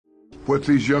What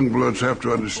these young bloods have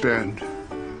to understand,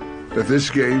 that this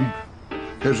game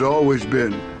has always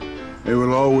been and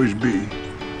will always be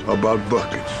about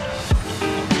buckets.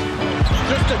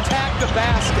 Just attack the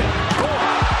basket.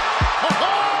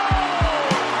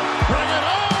 Bring it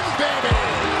home, baby.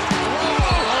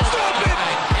 Stop it.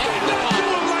 Don't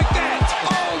do it like that.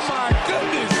 Oh, my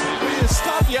goodness. Will you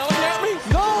stop yelling at me?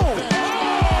 No.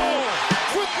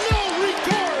 With no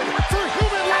regard for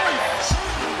human life.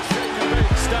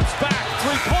 Steps back.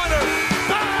 Three-pointer.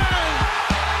 Bang.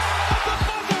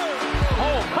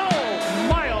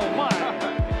 Oh, my.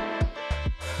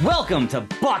 Welcome to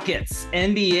Buckets,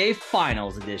 NBA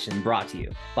Finals Edition, brought to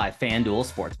you by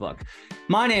FanDuel Sportsbook.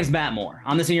 My name's Matt Moore.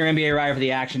 I'm the senior NBA writer for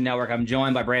the Action Network. I'm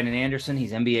joined by Brandon Anderson.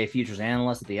 He's NBA futures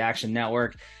analyst at the Action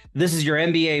Network. This is your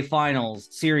NBA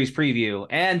Finals series preview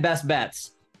and best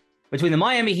bets between the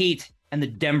Miami Heat and the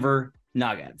Denver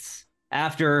Nuggets.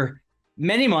 After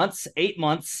many months, 8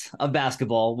 months of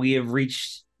basketball, we have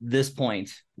reached this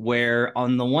point where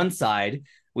on the one side,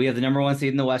 we have the number one seed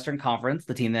in the Western Conference,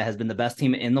 the team that has been the best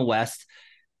team in the West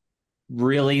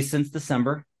really since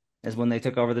December is when they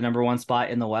took over the number one spot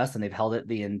in the West, and they've held it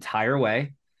the entire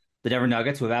way. The Denver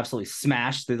Nuggets, who have absolutely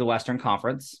smashed through the Western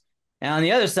Conference. And on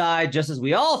the other side, just as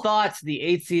we all thought, the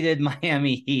 8-seeded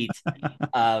Miami Heat.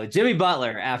 Jimmy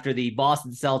Butler, after the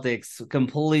Boston Celtics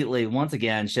completely, once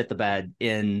again, shit the bed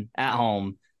at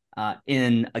home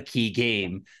in a key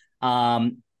game.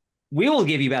 We will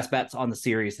give you best bets on the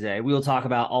series today. We will talk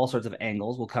about all sorts of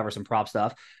angles. We'll cover some prop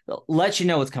stuff. Let you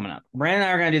know what's coming up. Brandon and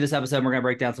I are going to do this episode. We're going to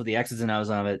break down some of the X's and O's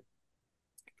of it,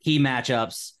 key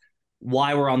matchups,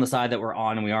 why we're on the side that we're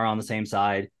on, and we are on the same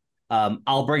side.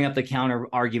 I'll bring up the counter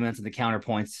arguments and the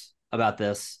counterpoints about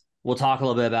this. We'll talk a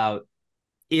little bit about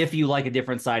if you like a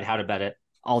different side, how to bet it,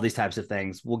 all these types of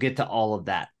things. We'll get to all of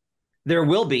that. There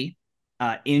will be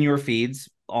in your feeds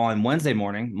on Wednesday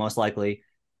morning, most likely,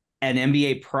 an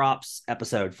NBA props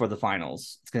episode for the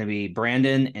finals. It's going to be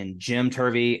Brandon and Jim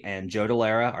Turvey and Joe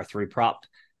Delara, our three prop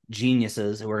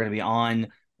geniuses, who are going to be on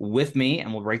with me,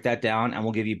 and we'll break that down, and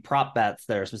we'll give you prop bets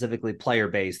that are specifically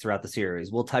player-based throughout the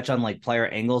series. We'll touch on like player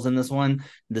angles in this one.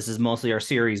 This is mostly our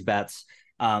series bets.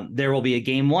 There will be a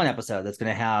game one episode that's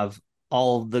going to have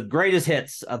all the greatest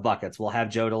hits of buckets. We'll have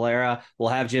Joe Delara, we'll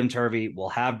have Jim Turvey, we'll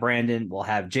have Brandon, we'll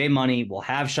have Jay Money, we'll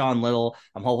have Sean Little.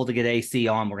 I'm hopeful to get AC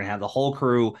on. We're going to have the whole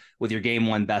crew with your game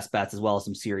one best bets, as well as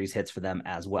some series hits for them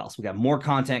as well. So we got more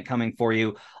content coming for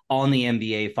you on the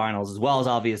NBA Finals, as well as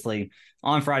obviously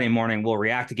on Friday morning, we'll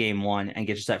react to game one and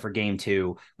get you set for game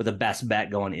two with the best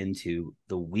bet going into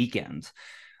the weekend.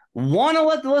 Want to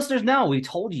let the listeners know, we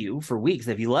told you for weeks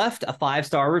that if you left a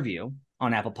 5-star review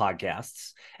on Apple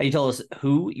Podcasts, and you told us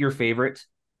who your favorite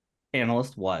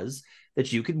analyst was,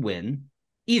 that you could win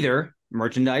either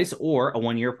merchandise or a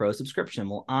 1-year pro subscription.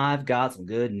 Well, I've got some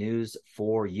good news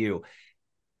for you.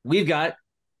 We've got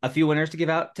a few winners to give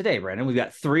out today, Brandon. We've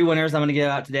got 3 winners I'm going to give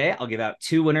out today. I'll give out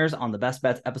 2 winners on the Best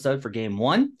Bets episode for game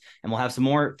 1, and we'll have some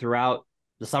more throughout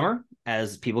the summer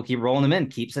as people keep rolling them in.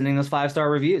 Keep sending those 5-star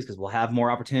reviews because we'll have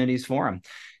more opportunities for them.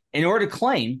 In order to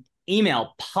claim,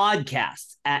 email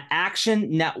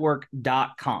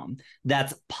podcasts@actionnetwork.com.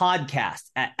 That's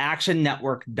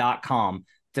podcasts@actionnetwork.com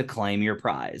to claim your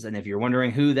prize. And if you're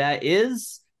wondering who that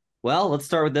is, well, let's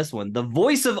start with this one. The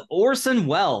voice of Orson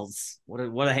Welles.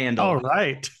 What a handle. All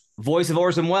right. Voice of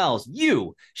Orson Welles.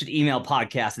 You should email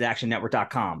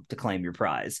podcast@actionnetwork.com to claim your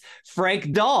prize.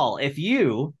 Frank Dahl, if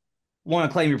you want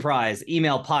to claim your prize,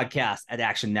 email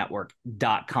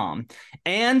podcast@actionnetwork.com.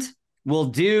 And we'll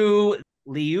do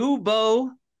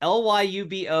Liubo,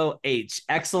 Lyuboh.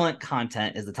 Excellent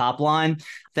content is the top line.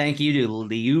 Thank you to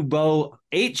Liubo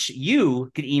H. You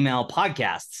can email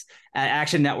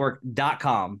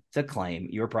podcasts@actionnetwork.com to claim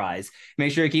your prize.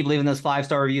 Make sure you keep leaving those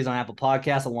 5-star reviews on Apple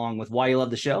Podcasts, along with why you love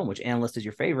the show and which analyst is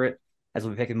your favorite, as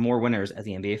we'll be picking more winners as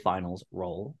the NBA Finals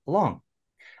roll along.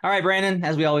 All right, Brandon,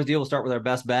 as we always do, we'll start with our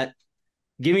best bet.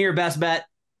 Give me your best bet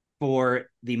for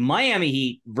the Miami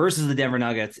Heat versus the Denver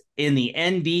Nuggets in the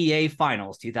NBA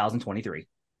Finals 2023.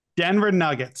 Denver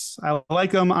Nuggets. I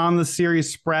like them on the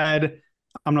series spread.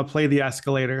 I'm going to play the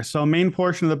escalator. So main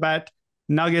portion of the bet,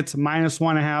 Nuggets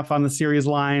 -1.5 on the series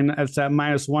line. It's at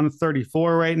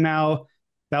 -134 right now.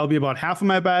 That'll be about half of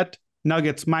my bet.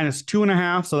 Nuggets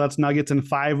 -2.5. So that's Nuggets in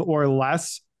 5 or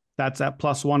less. That's at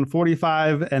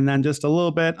 +145. And then just a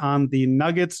little bit on the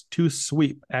Nuggets to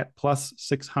sweep at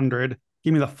 +600.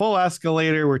 Give me the full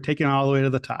escalator. We're taking it all the way to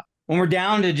the top. When we're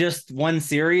down to just one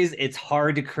series, it's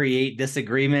hard to create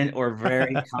disagreement or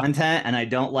vary content. And I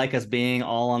don't like us being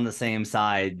all on the same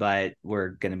side, but we're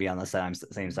going to be on the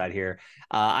same side here.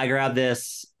 I grabbed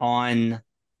this on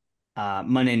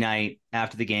Monday night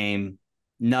after the game.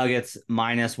 Nuggets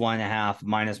 -1.5,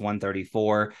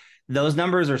 -134. Those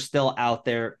numbers are still out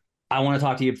there. I want to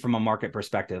talk to you from a market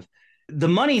perspective. The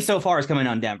money so far is coming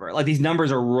on Denver. Like, these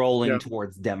numbers are rolling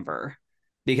towards Denver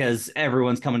because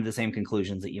everyone's coming to the same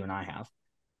conclusions that you and I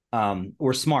have.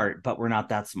 We're smart, but we're not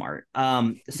that smart.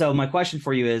 So my question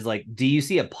for you is, like, do you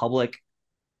see a public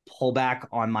pullback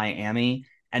on Miami?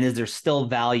 And is there still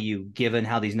value given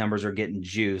how these numbers are getting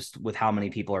juiced with how many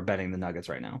people are betting the Nuggets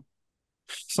right now?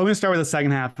 So let me start with the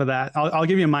second half of that. I'll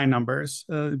give you my numbers,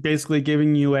 basically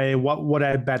giving you a what would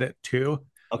I bet it to.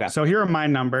 Okay. So here are my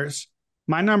numbers.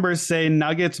 My numbers say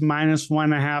Nuggets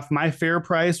 -1.5. My fair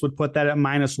price would put that at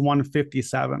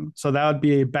 -157. So that would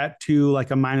be a bet to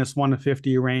like a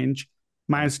 -150 range.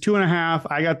 -2.5,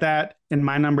 I got that in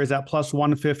my numbers at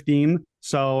 +115.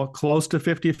 So close to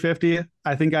 50-50.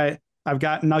 I think I've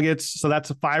got Nuggets. So that's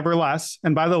a 5 or less.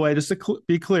 And by the way, just to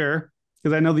be clear,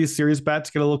 because I know these series bets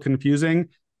get a little confusing.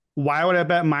 Why would I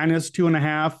bet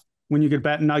 -2.5 when you could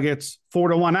bet Nuggets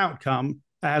 4-1 outcome?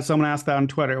 I had someone ask that on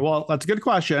Twitter. Well, that's a good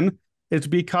question. It's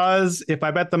because if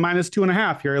I bet the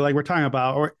 -2.5 here, like we're talking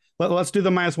about, or let's do the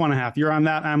 -1.5. You're on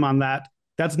that, I'm on that.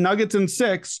 That's Nuggets in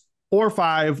 6 or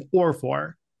 5 or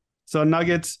 4. So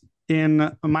Nuggets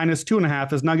in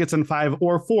 -2.5 is Nuggets in 5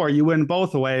 or 4. You win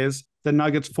both ways. The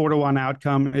Nuggets 4-1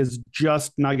 outcome is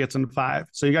just Nuggets in 5.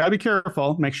 So you got to be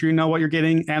careful. Make sure you know what you're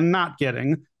getting and not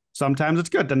getting. Sometimes it's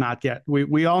good to not get.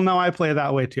 We all know I play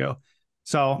that way too.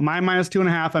 So my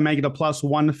 -2.5, I make it a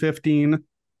 +115.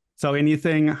 So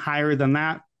anything higher than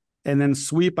that. And then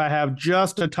sweep, I have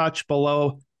just a touch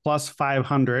below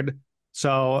 +500.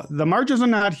 So the margins are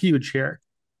not huge here.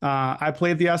 I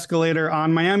played the escalator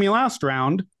on Miami last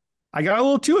round. I got a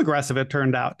little too aggressive, it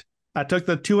turned out. I took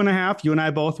the 2.5. You and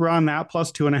I both were on that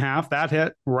 +2.5. That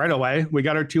hit right away. We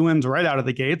got our 2 wins right out of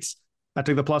the gates. I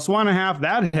took the +1.5.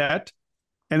 That hit.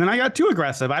 And then I got too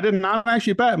aggressive. I did not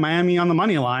actually bet Miami on the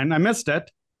money line. I missed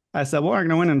it. I said, well, we're going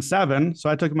to win in 7. So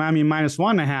I took Miami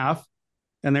 -1.5.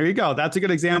 And there you go. That's a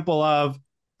good example of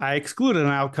I excluded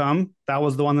an outcome. That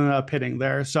was the one that ended up hitting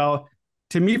there. So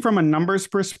to me, from a numbers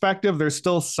perspective, there's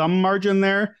still some margin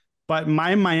there. But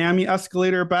my Miami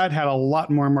escalator bet had a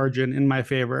lot more margin in my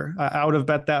favor. I would have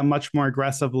bet that much more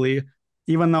aggressively,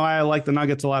 even though I like the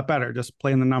Nuggets a lot better, just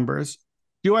playing the numbers.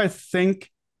 Do I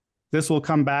think this will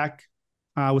come back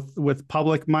with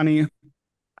public money?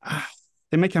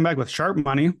 They may come back with sharp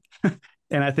money,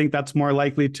 and I think that's more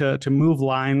likely to move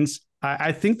lines.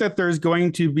 I think that there's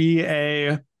going to be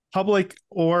a public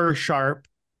or sharp,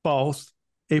 both,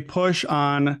 a push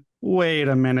on, wait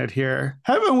a minute here.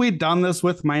 Haven't we done this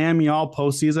with Miami all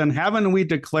postseason? Haven't we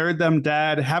declared them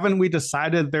dead? Haven't we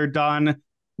decided they're done?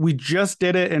 We just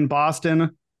did it in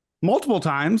Boston multiple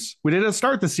times. We did it to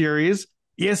start the series.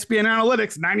 ESPN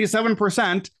Analytics,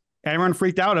 97%. Everyone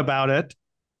freaked out about it.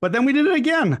 But then we did it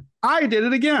again. I did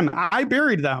it again. I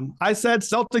buried them. I said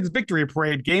Celtics victory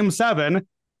parade, game 7. And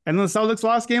then the Celtics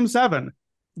lost game 7.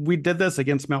 We did this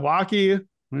against Milwaukee.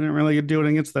 We didn't really do it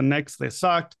against the Knicks. They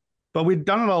sucked. But we've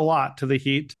done it a lot to the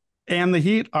Heat. And the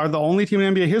Heat are the only team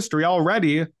in NBA history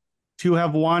already to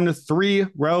have won 3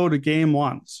 road game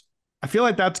 1s. I feel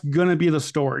like that's going to be the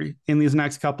story in these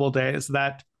next couple of days,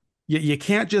 that you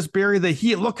can't just bury the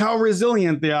Heat. Look how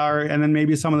resilient they are. And then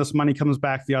maybe some of this money comes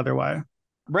back the other way.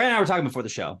 Brandon and I were talking before the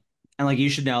show. And like, you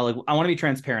should know, like, I want to be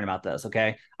transparent about this.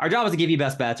 Okay. Our job is to give you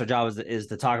best bets. Our job is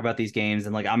to talk about these games.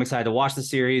 And like, I'm excited to watch the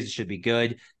series. It should be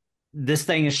good. This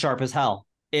thing is sharp as hell.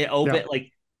 It opened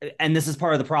and this is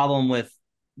part of the problem with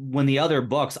when the other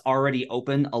books already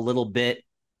open a little bit,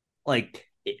 like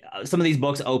some of these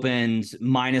books opened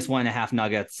 -1.5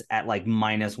 Nuggets at like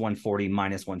 -140,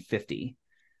 -150.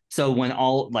 So when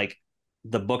all like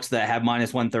the books that have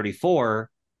 -134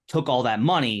 took all that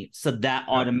money, so that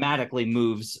automatically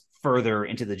moves further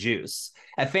into the juice.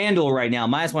 At FanDuel right now,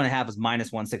 -1.5 is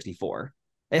 -164.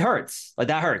 It hurts. Like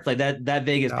that hurts. Like that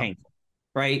big is painful.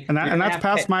 Right. And that's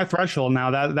past my threshold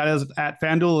now. That is at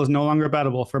FanDuel is no longer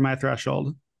bettable for my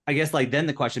threshold. I guess like then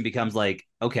the question becomes like,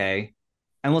 okay,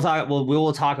 and we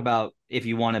will talk about if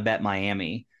you want to bet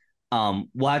Miami.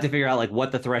 We'll have to figure out like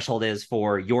what the threshold is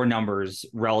for your numbers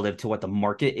relative to what the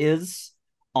market is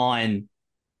on,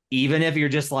 even if you're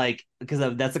just like,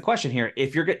 because that's the question here.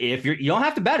 If you're you don't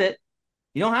have to bet it.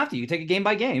 You don't have to. You can take it game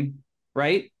by game.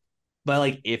 Right. But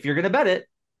like if you're going to bet it,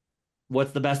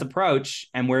 what's the best approach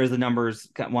and where's the numbers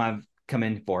want to come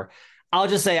in for? I'll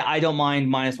just say I don't mind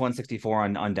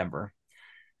 -164 on Denver.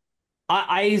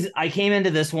 I came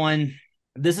into this one.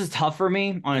 This is tough for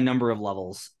me on a number of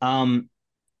levels.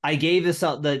 I gave this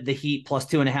out the Heat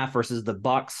 +2.5 versus the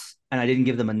Bucks, and I didn't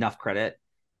give them enough credit.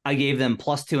 I gave them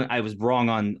 +2. I was wrong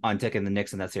on taking the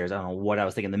Knicks in that series. I don't know what I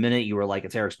was thinking. The minute you were like,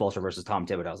 it's Eric Spoelstra versus Tom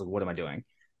Thibodeau, I was like, what am I doing?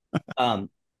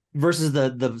 Versus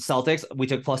the Celtics, we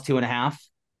took +2.5,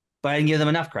 but I didn't give them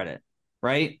enough credit,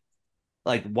 right?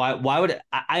 Like, why would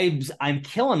I'm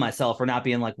killing myself for not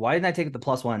being like, why didn't I take it the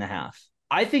 +1.5?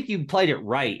 I think you played it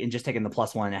right in just taking the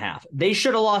 +1.5. They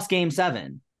should have lost game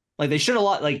 7. Like, they should have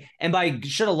lost, like, and by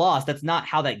should have lost, that's not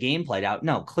how that game played out.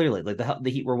 No, clearly, like the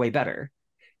Heat were way better.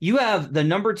 You have the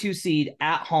number 2 seed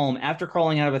at home after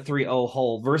crawling out of a 3-0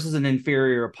 hole versus an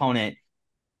inferior opponent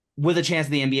with a chance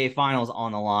of the NBA Finals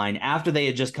on the line after they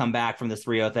had just come back from this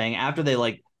 3-0 thing, after they,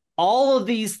 like, all of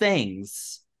these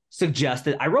things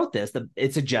suggested, I wrote this, that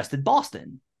it suggested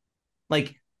Boston.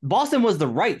 Like, Boston was the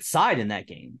right side in that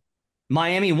game.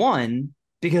 Miami won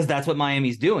because that's what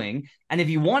Miami's doing. And if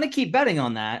you want to keep betting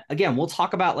on that, again, we'll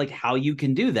talk about like how you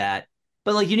can do that.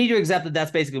 But like, you need to accept that that's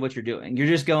basically what you're doing. You're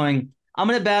just going, I'm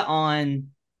going to bet on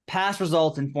past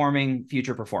results informing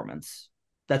future performance.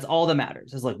 That's all that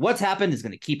matters. It's like what's happened is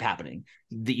going to keep happening.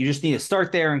 You just need to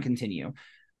start there and continue.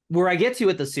 Where I get to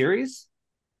with the series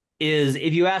is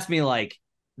if you ask me like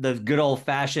the good old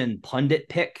fashioned pundit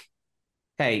pick,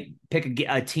 hey, pick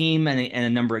a team and a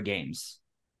number of games.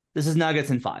 This is Nuggets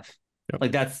in 5. Yep.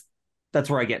 Like that's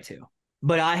where I get to.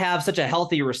 But I have such a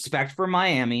healthy respect for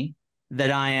Miami that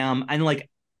I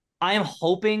am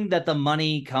hoping that the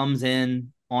money comes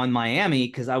in on Miami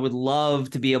because I would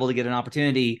love to be able to get an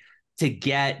opportunity to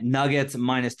get Nuggets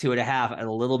 -2.5 at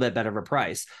a little bit better of a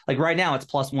price. Like right now it's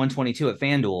 +122 at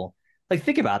FanDuel. Like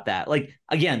think about that. Like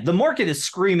again, the market is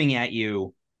screaming at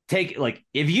you.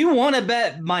 If you want to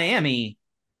bet Miami,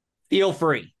 feel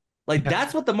free. Like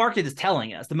that's what the market is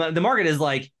telling us. The market is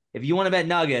like, if you want to bet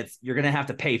Nuggets, you're going to have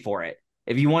to pay for it.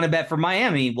 If you want to bet for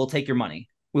Miami, we'll take your money.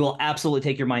 We will absolutely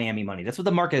take your Miami money. That's what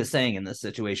the market is saying in this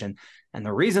situation. And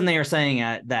the reason they are saying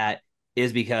that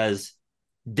is because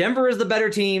Denver is the better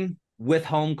team with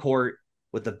home court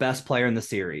with the best player in the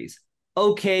series.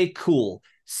 Okay, cool.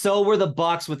 So were the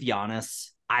Bucks with Giannis.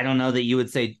 I don't know that you would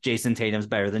say Jason Tatum's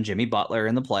better than Jimmy Butler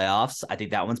in the playoffs. I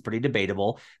think that one's pretty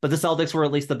debatable. But the Celtics were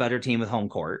at least the better team with home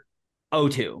court.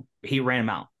 0-2. He ran them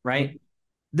out, right?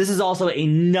 This is also a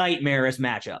nightmarish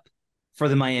matchup for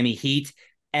the Miami Heat.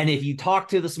 And if you talk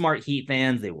to the smart Heat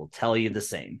fans, they will tell you the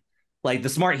same. Like the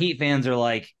smart Heat fans are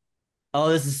like, oh,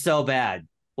 this is so bad.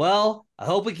 Well, I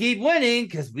hope we keep winning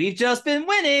because we've just been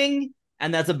winning.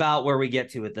 And that's about where we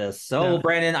get to with this. So, yeah.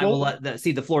 Brandon, I will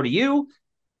cede the floor to you.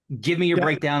 Give me your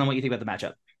breakdown on what you think about the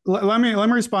matchup. Let me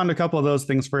respond to a couple of those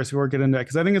things first before we get into it,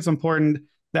 because I think it's important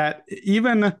that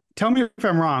even tell me if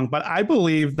I'm wrong, but I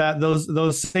believe that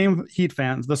those same Heat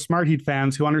fans, the smart Heat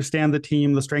fans who understand the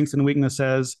team, the strengths and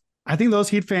weaknesses, I think those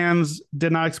Heat fans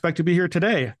did not expect to be here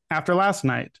today after last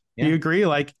night. Yeah. Do you agree?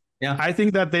 Yeah. I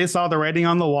think that they saw the writing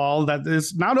on the wall that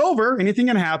it's not over. Anything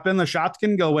can happen. The shots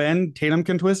can go in. Tatum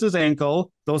can twist his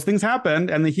ankle. Those things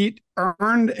happened, and the Heat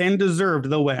earned and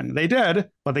deserved the win. They did,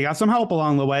 but they got some help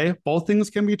along the way. Both things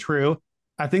can be true.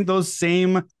 I think those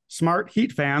same smart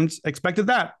Heat fans expected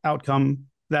that outcome,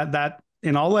 that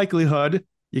in all likelihood,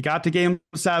 you got to game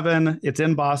 7. It's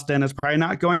in Boston. It's probably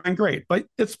not going great, but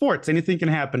it's sports. Anything can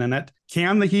happen in it.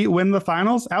 Can the Heat win the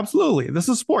finals? Absolutely. This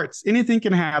is sports. Anything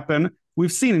can happen.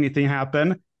 We've seen anything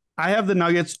happen. I have the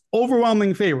Nuggets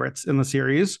overwhelming favorites in the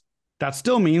series. That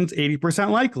still means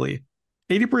 80% likely.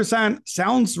 80%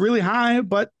 sounds really high,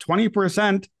 but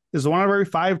 20% is one of every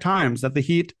 5 times that the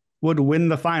Heat would win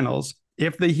the finals.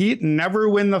 If the Heat never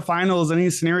win the finals in any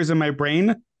scenarios in my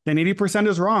brain, then 80%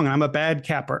 is wrong. I'm a bad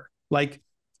capper. Like,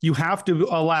 you have to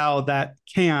allow that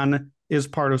can is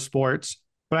part of sports.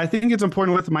 But I think it's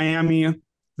important with Miami.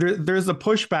 There's a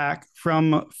pushback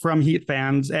from Heat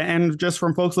fans and just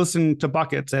from folks listening to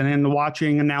Buckets and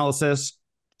watching analysis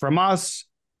from us,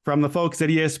 from the folks at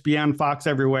ESPN, Fox,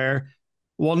 everywhere.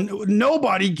 Well,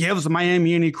 nobody gives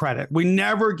Miami any credit. We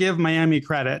never give Miami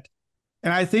credit.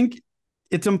 And I think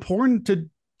it's important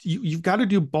you've got to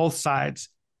do both sides.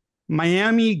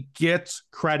 Miami gets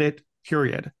credit,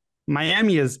 period.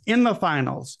 Miami is in the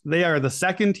finals. They are the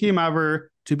second team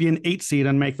ever to be an 8 seed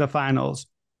and make the finals.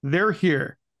 They're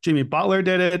here. Jimmy Butler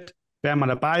did it. Bam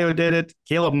Adebayo did it.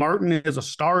 Caleb Martin is a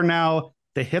star now.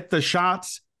 They hit the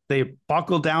shots. They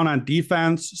buckled down on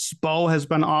defense. Spo has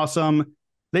been awesome.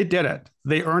 They did it.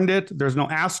 They earned it. There's no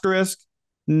asterisk.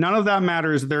 None of that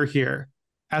matters. They're here.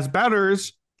 As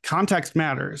bettors, context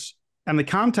matters. And the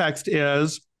context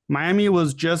is Miami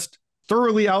was just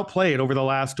thoroughly outplayed over the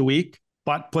last week,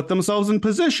 but put themselves in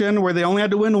position where they only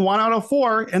had to win 1 out of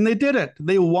 4, and they did it.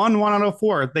 They won 1 out of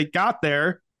 4. They got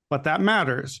there, but that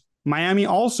matters. Miami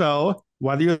also,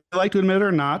 whether you like to admit it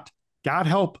or not, got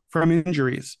help from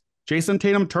injuries. Jason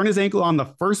Tatum turned his ankle on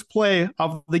the first play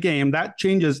of the game. That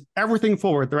changes everything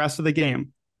forward the rest of the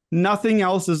game. Nothing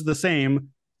else is the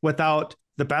same without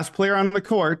the best player on the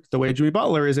court, the way Jimmy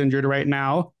Butler is injured right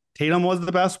now. Tatum was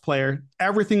the best player.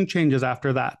 Everything changes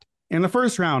after that. In the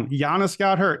first round, Giannis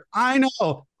got hurt. I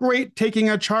know. Great taking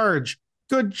a charge.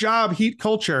 Good job, Heat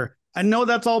culture. I know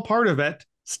that's all part of it.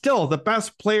 Still, the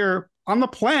best player on the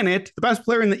planet, the best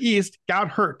player in the East, got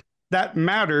hurt. That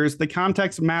matters. The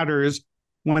context matters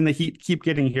when the Heat keep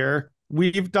getting here.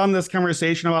 We've done this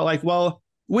conversation about like, well,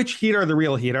 which Heat are the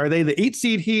real Heat? Are they the 8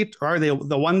 seed Heat or are they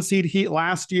the 1 seed Heat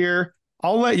last year?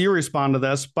 I'll let you respond to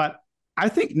this, but I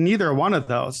think neither one of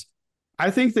those. I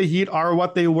think the Heat are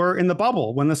what they were in the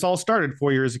bubble when this all started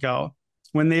 4 years ago,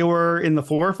 when they were in the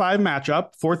 4 or 5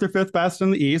 matchup, 4th or 5th best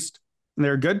in the East. And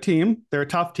they're a good team. They're a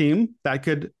tough team that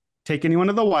could take anyone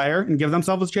to the wire and give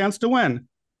themselves a chance to win.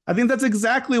 I think that's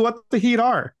exactly what the Heat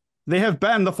are. They have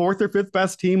been the 4th or 5th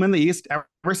best team in the East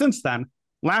ever since then.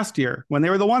 Last year, when they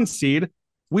were the 1 seed,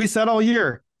 we said all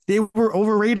year, they were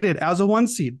overrated as a 1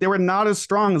 seed. They were not as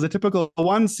strong as a typical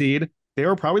 1 seed. They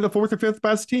were probably the 4th or 5th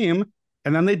best team.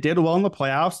 And then they did well in the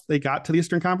playoffs. They got to the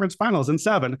Eastern Conference Finals in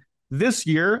 7. This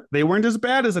year, they weren't as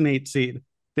bad as an 8 seed.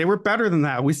 They were better than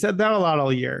that. We said that a lot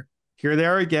all year. Here they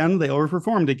are again. They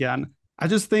overperformed again. I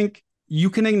just think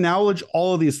you can acknowledge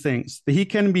all of these things. The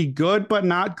Heat can be good, but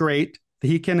not great. The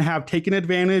Heat can have taken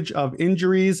advantage of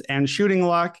injuries and shooting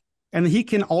luck. And the Heat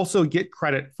can also get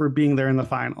credit for being there in the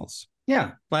finals.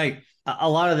 Yeah, like a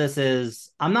lot of this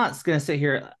is, I'm not going to sit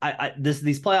here.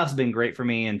 These playoffs have been great for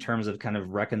me in terms of kind of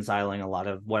reconciling a lot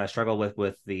of what I struggle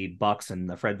with the Bucks and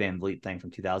the Fred VanVleet thing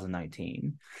from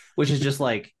 2019, which is just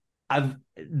like,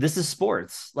 this is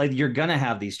sports. Like you're going to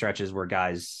have these stretches where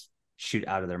guys shoot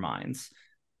out of their minds.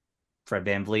 Fred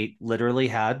VanVleet literally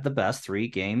had the best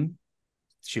 3-game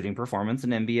shooting performance in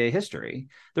NBA history.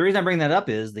 The reason I bring that up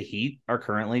is the Heat are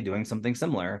currently doing something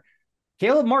similar.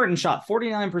 Caleb Martin shot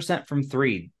 49% from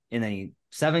 3 in a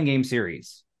 7-game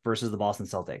series versus the Boston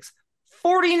Celtics.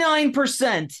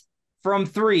 49% from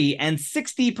 3 and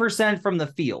 60% from the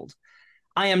field.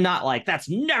 I am not like, that's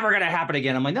never going to happen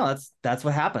again. I'm like, no, that's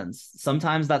what happens.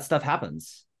 Sometimes that stuff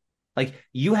happens. Like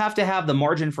you have to have the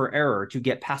margin for error to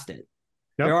get past it.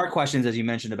 Yep. There are questions, as you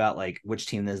mentioned, about like which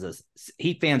team is this.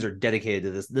 Heat fans are dedicated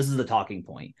to this. This is the talking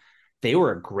point. They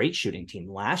were a great shooting team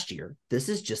last year. This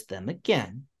is just them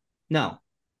again. No,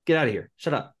 get out of here.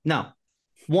 Shut up. No.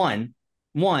 One,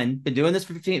 been doing this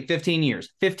for 15 years.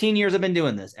 15 years I've been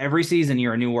doing this. Every season,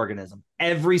 you're a new organism.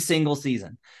 Every single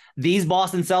season. These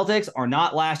Boston Celtics are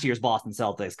not last year's Boston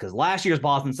Celtics because last year's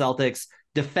Boston Celtics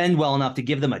defend well enough to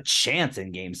give them a chance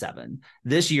in Game 7.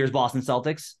 This year's Boston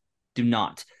Celtics do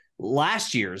not.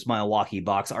 Last year's Milwaukee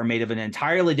Bucks are made of an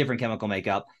entirely different chemical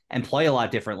makeup and play a lot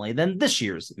differently than this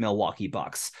year's Milwaukee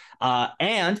Bucks.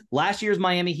 And last year's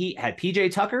Miami Heat had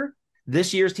PJ Tucker.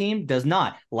 This year's team does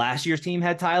not. Last year's team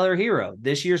had Tyler Hero.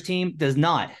 This year's team does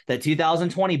not. That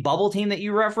 2020 bubble team that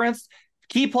you referenced,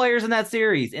 key players in that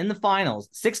series in the finals,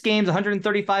 6 games,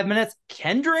 135 minutes.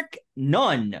 Kendrick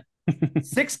Nunn.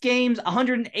 6 games,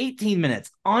 118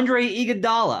 minutes. Andre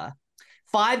Iguodala.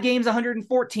 5 games,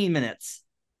 114 minutes.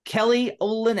 Kelly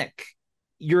Olynyk.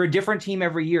 You're a different team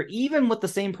every year. Even with the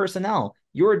same personnel,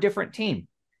 you're a different team.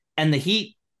 And the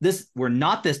Heat, we're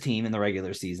not this team in the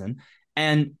regular season.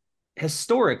 And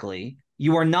historically,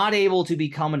 you are not able to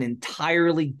become an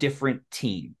entirely different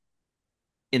team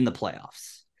in the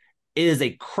playoffs. It is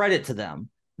a credit to them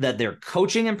that their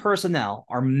coaching and personnel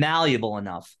are malleable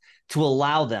enough to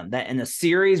allow them that in a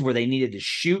series where they needed to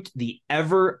shoot the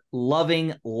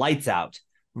ever-loving lights out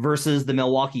versus the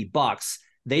Milwaukee Bucks,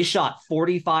 they shot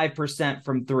 45%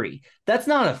 from 3. That's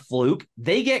not a fluke.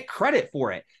 They get credit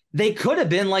for it. They could have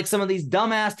been like some of these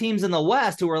dumbass teams in the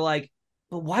West who are like,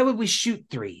 but why would we shoot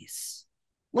threes?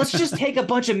 Let's just take a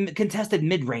bunch of contested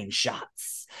mid-range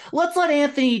shots. Let's let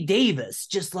Anthony Davis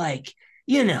just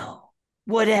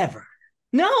whatever.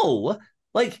 No,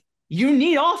 you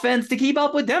need offense to keep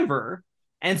up with Denver.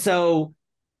 And so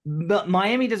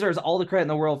Miami deserves all the credit in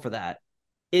the world for that.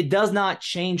 It does not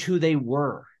change who they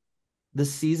were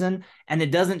this season. And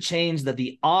it doesn't change that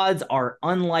the odds are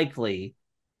unlikely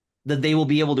that they will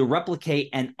be able to replicate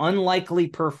an unlikely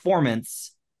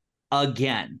performance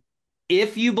again.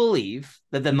 If you believe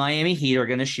that the Miami Heat are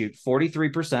going to shoot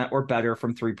 43% or better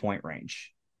from 3-point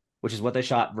range, which is what they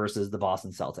shot versus the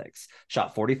Boston Celtics,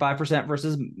 shot 45%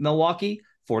 versus Milwaukee,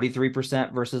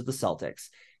 43% versus the Celtics.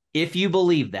 If you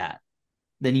believe that,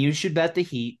 then you should bet the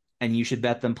Heat and you should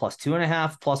bet them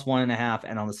 +2.5, +1.5,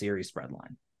 and on the series spread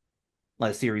line,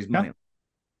 like series money. Yeah.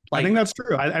 I think that's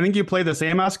true. I think you play the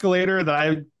same escalator that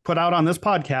I put out on this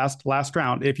podcast last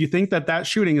round. If you think that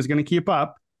shooting is going to keep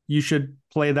up, you should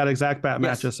play that exact bet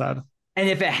Matt Yes. just said. And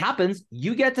if it happens,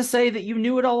 you get to say that you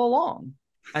knew it all along.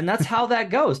 And that's how that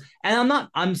goes. And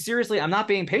I'm not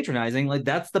being patronizing. Like,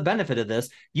 that's the benefit of this.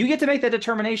 You get to make that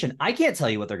determination. I can't tell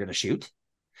you what they're going to shoot.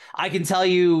 I can tell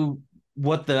you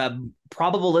what the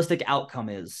probabilistic outcome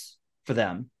is for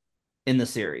them in the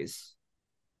series.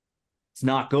 It's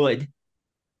not good.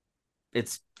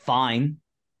 It's fine.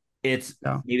 It's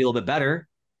maybe a little bit better.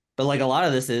 But like a lot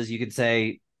of this is, you could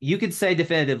say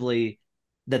definitively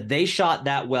that they shot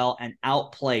that well and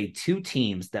outplayed two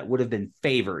teams that would have been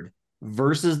favored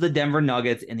versus the Denver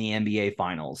Nuggets in the NBA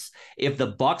Finals. If the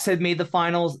Bucks had made the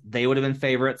finals, they would have been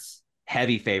favorites,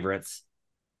 heavy favorites.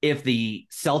 If the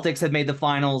Celtics had made the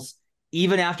finals,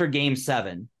 even after Game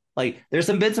 7, like there's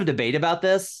been some debate about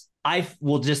this. I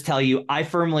will just tell you, I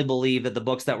firmly believe that the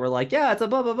books that were like, yeah, it's a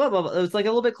blah, blah, blah, blah, it's like a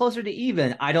little bit closer to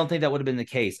even. I don't think that would have been the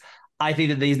case. I think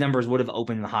that these numbers would have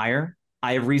opened higher.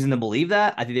 I have reason to believe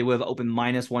that. I think they would have opened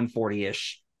minus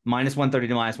 140-ish, minus 130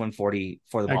 to minus 140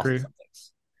 for the Boston Celtics.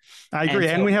 I agree.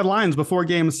 And we had lines before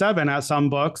Game 7 at some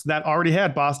books that already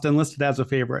had Boston listed as a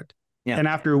favorite. Yeah. And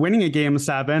after winning a Game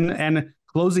 7 and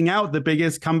closing out the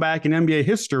biggest comeback in NBA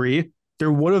history,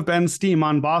 there would have been steam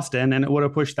on Boston and it would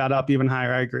have pushed that up even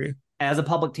higher. I agree. As a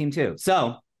public team too.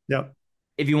 So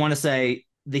if you want to say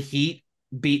the Heat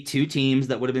beat two teams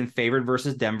that would have been favored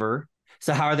versus Denver,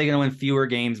 so how are they going to win fewer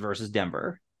games versus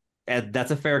Denver? And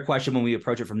that's a fair question when we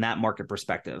approach it from that market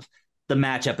perspective. The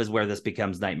matchup is where this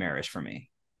becomes nightmarish for me.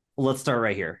 Let's start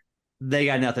right here. They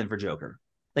got nothing for Joker.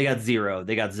 They got zero.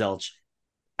 They got zilch.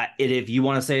 If you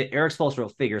want to say Erik Spoelstra will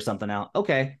figure something out,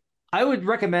 okay. I would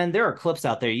recommend, there are clips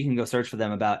out there, you can go search for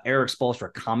them, about Erik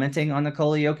Spoelstra commenting on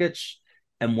Nikola Jokic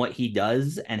and what he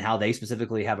does and how they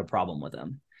specifically have a problem with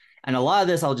him. And a lot of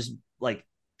this, I'll just like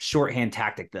shorthand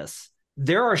tactic this.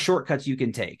 There are shortcuts you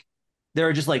can take. There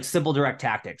are just like simple direct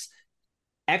tactics.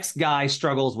 X guy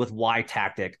struggles with Y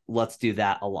tactic. Let's do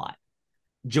that a lot.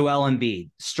 Joel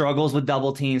Embiid struggles with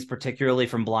double teams, particularly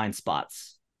from blind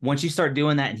spots. Once you start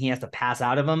doing that and he has to pass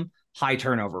out of them, high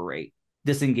turnover rate,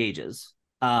 disengages.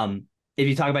 If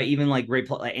you talk about even like great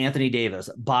play, like Anthony Davis,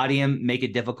 body him, make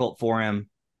it difficult for him,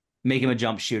 make him a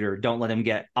jump shooter. Don't let him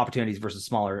get opportunities versus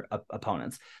smaller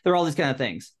opponents. There are all these kind of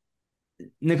things.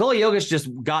 Nikola Jokic just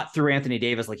got through Anthony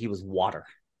Davis like he was water.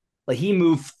 Like he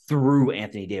moved through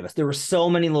Anthony Davis. There were so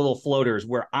many little floaters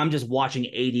where I'm just watching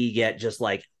AD get just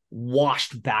like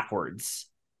washed backwards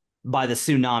by the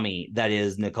tsunami that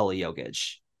is Nikola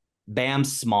Jokic.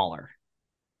 Bam's smaller.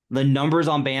 The numbers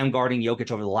on Bam guarding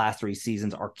Jokic over the last 3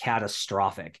 seasons are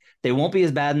catastrophic. They won't be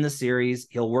as bad in this series.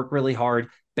 He'll work really hard.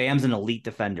 Bam's an elite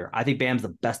defender. I think Bam's the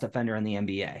best defender in the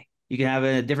NBA. You can have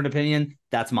a different opinion.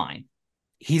 That's mine.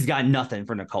 He's got nothing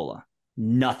for Nikola.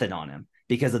 Nothing on him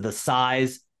because of the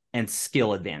size and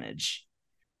skill advantage.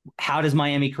 How does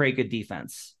Miami create good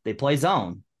defense? They play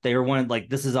zone. They are one, like,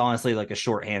 this is honestly like a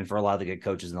shorthand for a lot of the good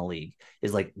coaches in the league,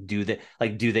 is like, do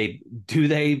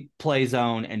they play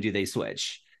zone and do they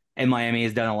switch? And Miami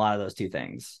has done a lot of those two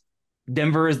things.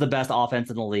 Denver is the best offense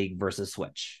in the league versus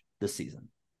switch this season,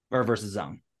 or versus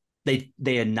zone.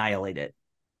 They annihilate it,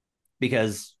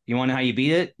 because you want to know how you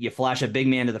beat it? You flash a big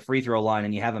man to the free throw line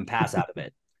and you have him pass out of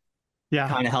it. Yeah.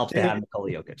 Kind of helps to have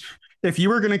Nikola Jokic. If you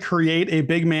were going to create a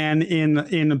big man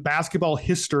in basketball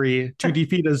history to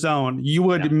defeat a zone, you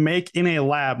would make in a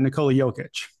lab Nikola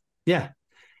Jokic. Yeah.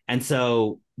 And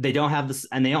so they don't have this,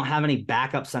 and they don't have any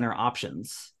backup center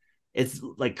options. It's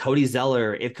like Cody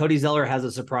Zeller. If Cody Zeller has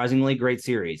a surprisingly great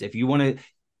series, if you want to,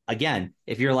 again,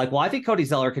 if you're like, well, I think Cody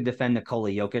Zeller can defend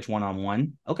Nikola Jokic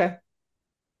one-on-one. Okay.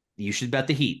 You should bet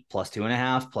the Heat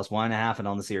 +2.5, +1.5, and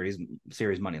on the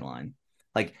series money line.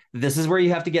 Like, this is where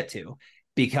you have to get to,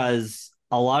 because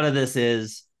a lot of this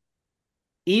is,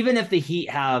 even if the Heat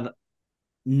have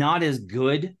not as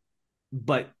good,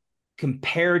 but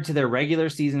compared to their regular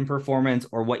season performance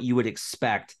or what you would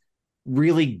expect,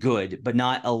 really good, but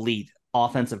not elite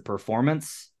offensive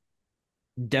performance,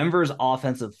 Denver's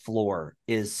offensive floor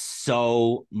is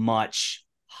so much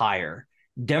higher.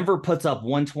 Denver puts up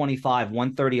 125,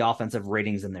 130 offensive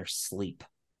ratings in their sleep.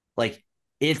 Like,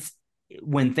 it's,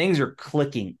 when things are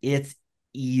clicking, it's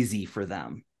easy for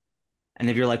them. And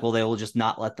if you're like, well, they will just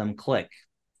not let them click.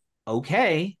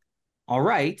 Okay. All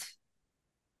right.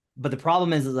 But the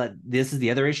problem is that this is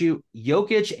the other issue.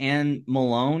 Jokic and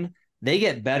Malone, they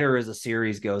get better as the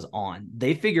series goes on.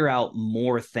 They figure out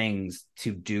more things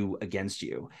to do against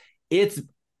you. It's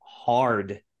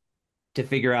hard to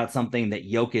figure out something that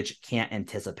Jokic can't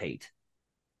anticipate.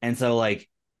 And so, like,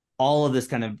 all of this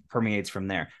kind of permeates from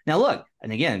there. Now, look,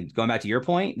 and again, going back to your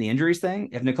point, the injuries thing,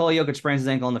 if Nikola Jokic sprains his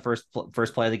ankle in the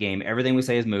first play of the game, everything we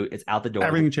say is moot. It's out the door.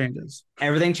 Everything changes.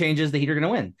 Everything changes. The Heat are going to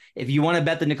win. If you want to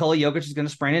bet that Nikola Jokic is going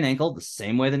to sprain an ankle the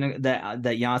same way that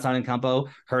Giannis Antetokounmpo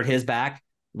hurt his back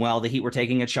while the Heat were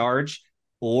taking a charge,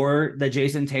 or that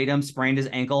Jason Tatum sprained his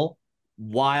ankle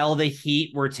while the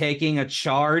Heat were taking a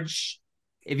charge,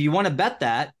 if you want to bet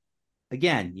that,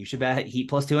 again, you should bet Heat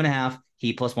plus 2.5,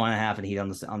 Heat plus 1.5, and Heat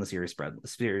on the series spread. The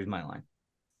series money line.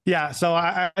 Yeah, so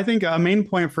I think a main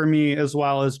point for me as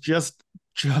well is just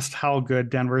how good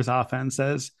Denver's offense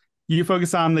is. You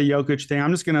focus on the Jokic thing.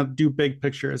 I'm just going to do big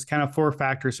pictures, kind of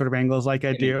 4-factor sort of angles like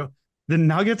I do. The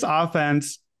Nuggets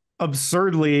offense,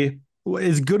 absurdly,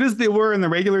 as good as they were in the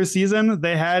regular season,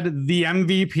 they had the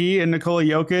MVP in Nikola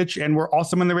Jokic and were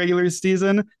awesome in the regular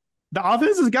season. The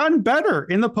offense has gotten better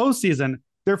in the postseason.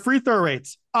 Their free throw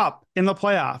rates up in the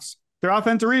playoffs. Their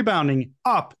offensive rebounding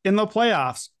up in the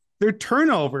playoffs. Their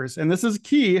turnovers, and this is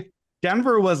key,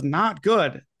 Denver was not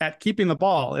good at keeping the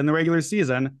ball in the regular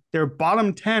season. They're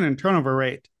bottom 10 in turnover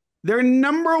rate. They're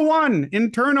number 1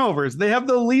 in turnovers. They have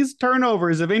the least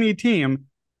turnovers of any team.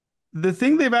 The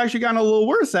thing they've actually gotten a little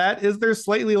worse at is they're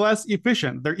slightly less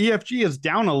efficient. Their EFG is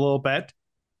down a little bit,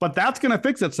 but that's going to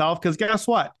fix itself because guess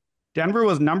what? Denver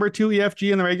was number 2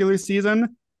 EFG in the regular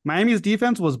season. Miami's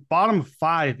defense was bottom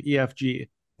 5 EFG.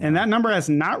 And that number has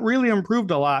not really improved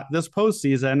a lot this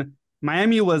postseason.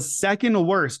 Miami was second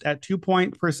worst at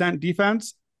 2-point%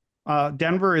 defense.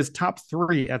 Denver is top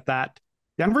 3 at that.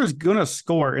 Denver's going to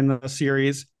score in the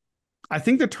series. I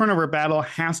think the turnover battle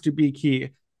has to be key.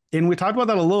 And we talked about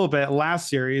that a little bit last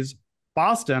series.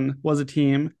 Boston was a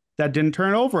team that didn't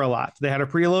turn over a lot. They had a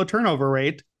pretty low turnover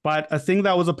rate, but a thing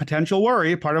that was a potential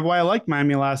worry, part of why I liked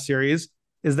Miami last series,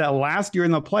 is that last year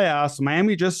in the playoffs,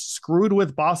 Miami just screwed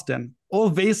with Boston.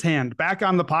 Old Vase Hand back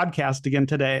on the podcast again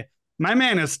today. My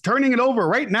man is turning it over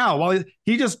right now while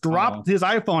he just dropped his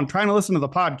iPhone trying to listen to the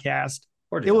podcast.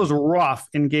 It was rough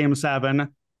in game 7.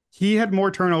 He had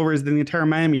more turnovers than the entire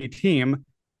Miami team.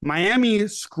 Miami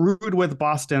screwed with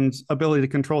Boston's ability to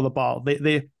control the ball.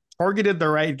 They targeted the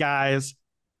right guys.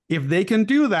 If they can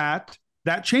do that,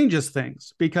 that changes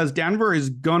things because Denver is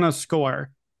going to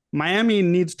score. Miami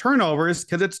needs turnovers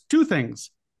because it's 2 things.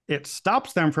 It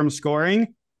stops them from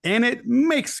scoring and it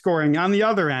makes scoring on the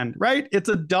other end, right? It's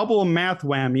a double math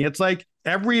whammy. It's like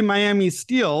every Miami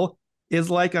steal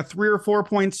is like a 3 or 4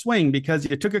 point swing because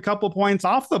you took a couple points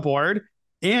off the board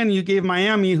and you gave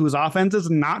Miami, whose offense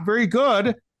is not very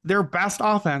good, their best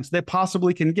offense they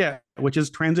possibly can get, which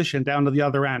is transition down to the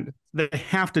other end. They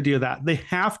have to do that. They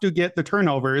have to get the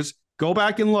turnovers. Go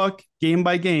back and look game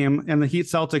by game in the Heat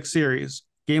Celtics series.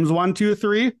 Games 1, 2,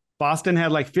 3, Boston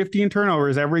had like 15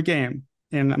 turnovers every game,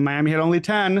 and Miami had only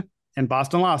 10, and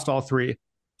Boston lost all 3.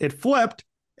 It flipped,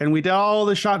 and we did all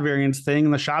the shot variance thing,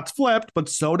 and the shots flipped, but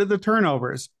so did the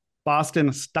turnovers.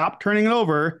 Boston stopped turning it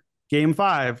over. Game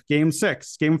 5, Game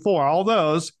 6, Game 4, all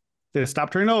those, they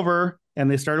stopped turning over, and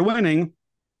they started winning.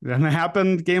 Then it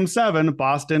happened Game 7.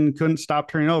 Boston couldn't stop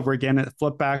turning over again. It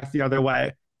flipped back the other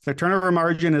way. The turnover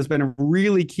margin has been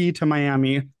really key to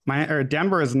Miami.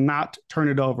 Denver has not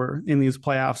turned it over in these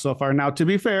playoffs so far. Now, to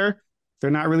be fair, they're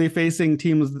not really facing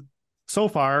teams so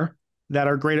far that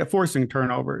are great at forcing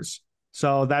turnovers.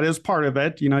 So that is part of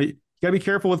it. You know, you got to be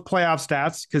careful with playoff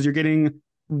stats because you're getting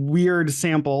weird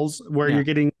samples where you're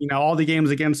getting, you know, all the games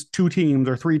against 2 teams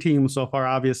or 3 teams so far,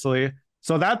 obviously.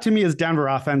 So that to me is Denver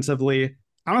offensively.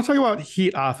 I want to talk about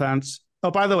Heat offense.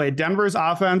 Oh, by the way, Denver's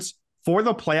offense for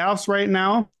the playoffs right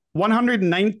now,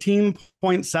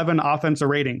 119.7 offensive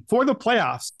rating for the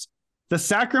playoffs. The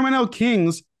Sacramento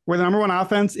Kings were the number 1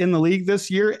 offense in the league this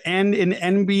year and in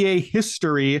NBA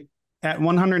history at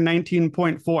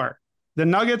 119.4. The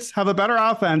Nuggets have a better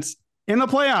offense in the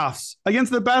playoffs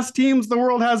against the best teams the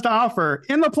world has to offer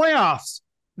in the playoffs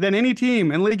than any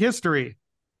team in league history.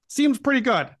 Seems pretty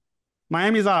good.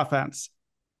 Miami's offense.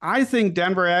 I think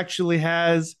Denver actually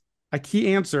has a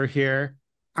key answer here.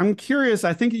 I'm curious.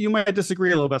 I think you might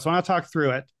disagree a little bit, so I want to talk through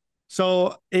it.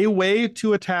 So a way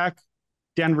to attack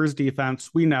Denver's defense,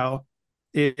 we know,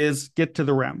 is get to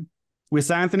the rim. We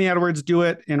saw Anthony Edwards do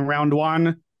it in round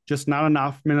 1, just not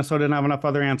enough. Minnesota didn't have enough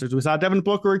other answers. We saw Devin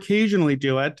Booker occasionally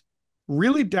do it.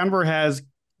 Really, Denver has,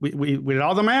 we did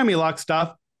all the Miami luck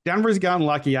stuff. Denver's gotten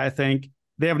lucky, I think.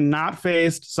 They have not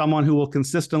faced someone who will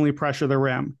consistently pressure the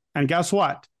rim. And guess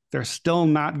what? They're still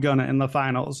not gonna in the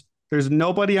finals. There's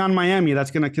nobody on Miami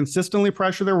that's going to consistently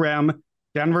pressure the rim.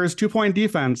 Denver's 2-point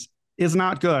defense is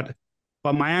not good,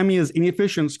 but Miami is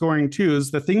inefficient scoring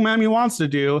 2s. The thing Miami wants to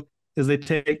do is they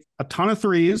take a ton of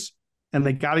 3s and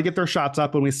they got to get their shots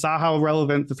up. And we saw how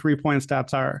relevant the 3-point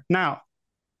stats are. Now,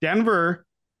 Denver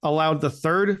allowed the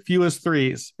third fewest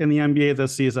threes in the NBA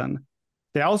this season.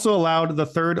 They also allowed the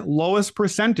third lowest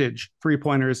percentage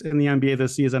three-pointers in the NBA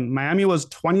this season. Miami was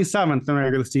 27th in the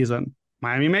regular season.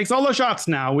 Miami makes all the shots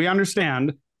now, we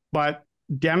understand, but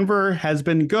Denver has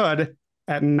been good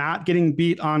at not getting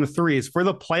beat on threes. For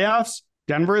the playoffs,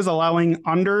 Denver is allowing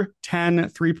under 10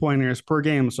 three-pointers per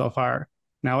game so far.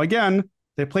 Now, again,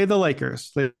 they play the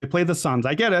Lakers. They play the Suns.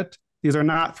 I get it. These are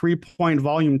not three-point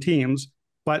volume teams,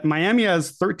 but Miami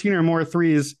has 13 or more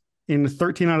threes in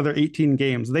 13 out of their 18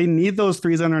 games. They need those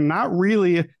threes, and they're not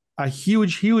really a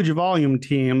huge volume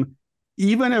team.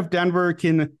 Even if Denver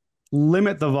can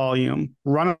limit the volume,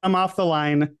 run them off the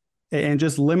line, and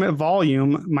just limit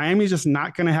volume, Miami's just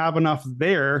not going to have enough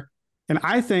there. And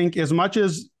I think as much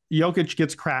as Jokic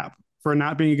gets crap for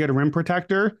not being a good rim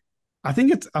protector, I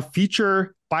think it's a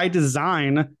feature by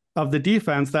design of the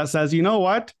defense that says, you know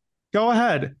what? Go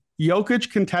ahead.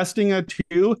 Jokic contesting a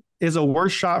 2 is a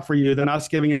worse shot for you than us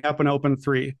giving up an open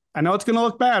 3. I know it's going to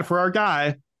look bad for our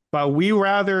guy, but we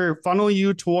rather funnel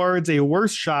you towards a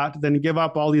worse shot than give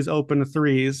up all these open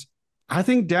 3s. I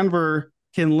think Denver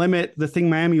can limit the thing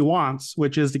Miami wants,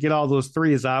 which is to get all those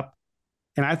 3s up.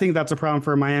 And I think that's a problem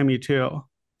for Miami too.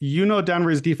 You know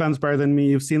Denver's defense better than me.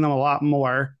 You've seen them a lot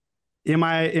more. Am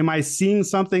I seeing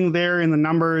something there in the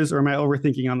numbers, or am I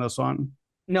overthinking on this one?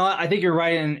 No, I think you're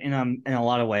right in a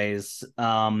lot of ways.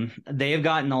 They have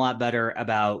gotten a lot better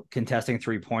about contesting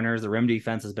 3-pointers. The rim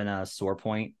defense has been a sore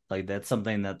point. Like, that's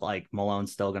something that like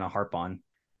Malone's still going to harp on.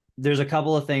 There's a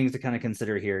couple of things to kind of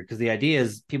consider here, because the idea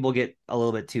is people get a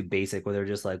little bit too basic where they're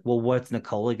just like, well, what's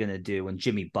Nikola going to do when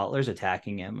Jimmy Butler's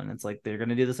attacking him? And it's like, they're going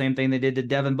to do the same thing they did to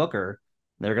Devin Booker.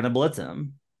 They're going to blitz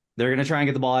him. They're going to try and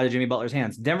get the ball out of Jimmy Butler's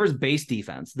hands. Denver's base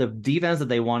defense, the defense that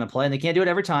they want to play, and they can't do it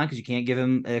every time because you can't give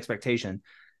him an expectation.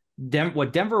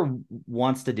 What Denver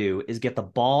wants to do is get the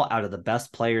ball out of the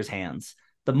best players' hands.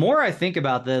 The more I think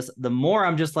about this, the more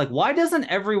I'm just like, why doesn't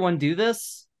everyone do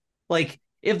this? Like,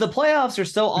 if the playoffs are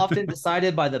so often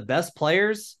decided by the best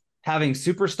players having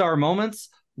superstar moments,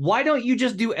 why don't you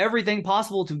just do everything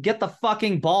possible to get the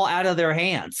fucking ball out of their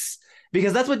hands?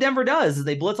 Because that's what Denver does, is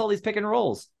they blitz all these pick and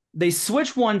rolls. They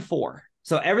switch 1-4.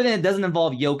 So everything that doesn't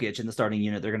involve Jokic in the starting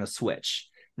unit, they're going to switch.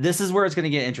 This is where it's going to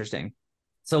get interesting.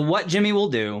 So what Jimmy will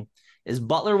do is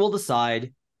Butler will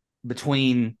decide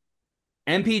between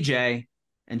MPJ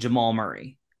and Jamal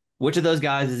Murray. Which of those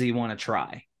guys does he want to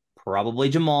try? Probably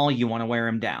Jamal. You want to wear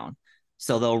him down.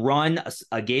 So they'll run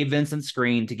a Gabe Vincent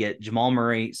screen to get Jamal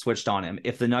Murray switched on him.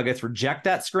 If the Nuggets reject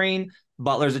that screen,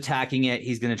 Butler's attacking it.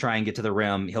 He's going to try and get to the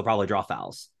rim. He'll probably draw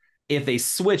fouls. If they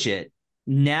switch it,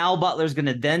 now Butler's going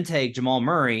to then take Jamal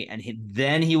Murray, and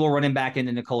then he will run him back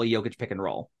into Nikola Jokic pick and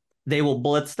roll. They will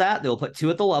blitz that. They'll put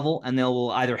 2 at the level, and they'll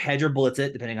either hedge or blitz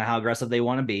it, depending on how aggressive they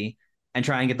want to be, and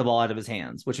try and get the ball out of his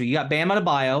hands, which you got Bam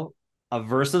Adebayo, a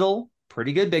versatile,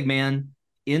 pretty good big man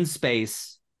in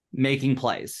space, making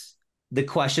plays. The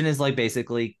question is, like,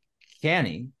 basically, can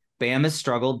he? Bam has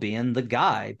struggled being the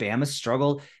guy.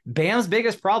 Bam's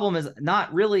biggest problem is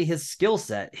not really his skill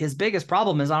set. His biggest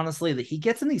problem is honestly that he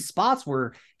gets in these spots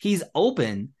where he's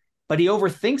open, but he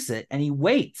overthinks it and he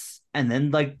waits. And then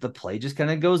like the play just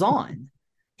kind of goes on.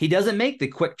 He doesn't make the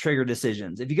quick trigger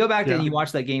decisions. If you go back and you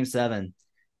watch that game 7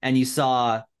 and you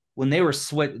saw when they were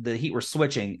the Heat were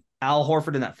switching, Al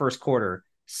Horford in that first quarter,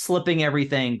 slipping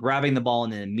everything, grabbing the ball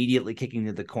and then immediately kicking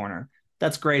to the corner.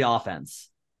 That's great offense.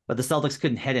 But the Celtics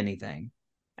couldn't hit anything.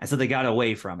 And so they got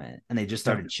away from it and they just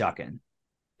started chucking.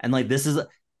 And like, this is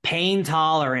pain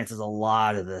tolerance is a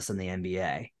lot of this in the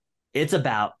NBA. It's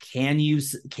about, can you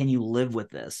live with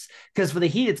this? Because for the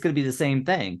Heat, it's going to be the same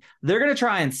thing. They're going to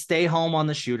try and stay home on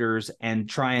the shooters and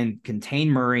try and contain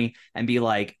Murray and be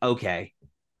like, okay,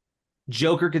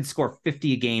 Joker could score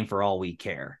 50 a game for all we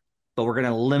care, but we're going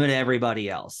to limit everybody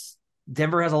else.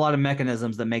 Denver has a lot of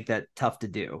mechanisms that make that tough to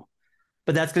do,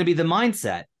 but that's going to be the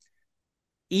mindset.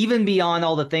 Even beyond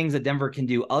all the things that Denver can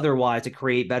do otherwise to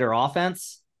create better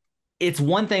offense, it's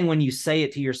one thing when you say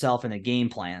it to yourself in a game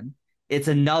plan. It's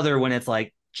another when it's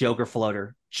like Joker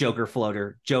floater,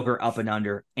 Joker up and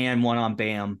under, and one on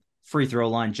Bam, free throw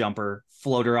line jumper,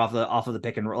 floater off of the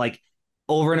pick and roll, like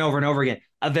over and over and over again.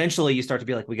 Eventually you start to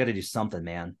be like, we got to do something,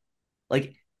 man.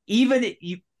 Like even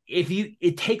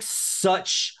it takes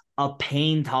such a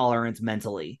pain tolerance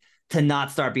mentally to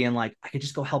not start being like, I could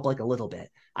just go help like a little bit.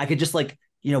 I could just like,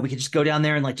 we could just go down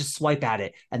there and like just swipe at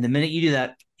it. And the minute you do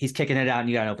that, he's kicking it out and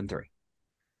you got an open 3.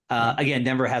 Again,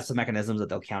 Denver has some mechanisms that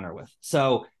they'll counter with.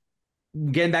 So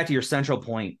getting back to your central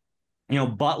point,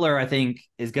 Butler, I think,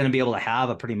 is going to be able to have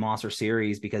a pretty monster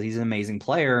series because he's an amazing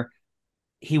player.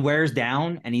 He wears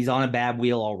down and he's on a bad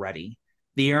wheel already.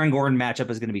 the Aaron Gordon matchup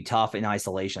is going to be tough in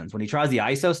isolations. When he tries the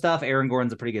ISO stuff, Aaron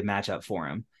Gordon's a pretty good matchup for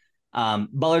him.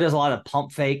 Butler does a lot of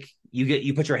pump fake.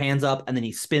 You put your hands up and then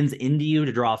he spins into you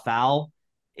to draw a foul.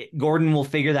 Gordon will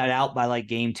figure that out by like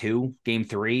game 2, game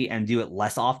 3, and do it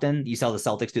less often. You saw the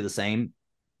Celtics do the same.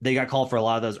 They got called for a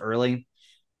lot of those early,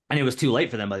 and it was too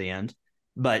late for them by the end.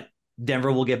 But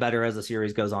Denver will get better as the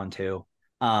series goes on too.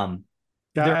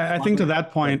 I think to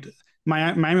that point,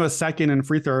 Miami was second in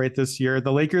free throw rate this year.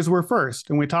 The Lakers were first.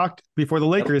 And we talked before the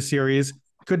Lakers series,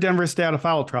 could Denver stay out of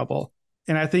foul trouble?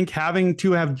 And I think having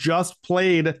to have just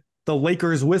played the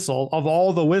Lakers whistle of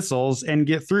all the whistles and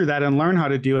get through that and learn how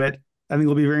to do it, I think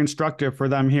will be very instructive for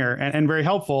them here and very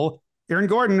helpful. Aaron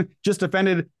Gordon just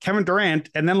defended Kevin Durant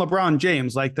and then LeBron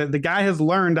James. Like the guy has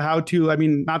learned how to, I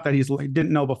mean, not that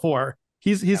didn't know before.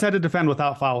 He's had to defend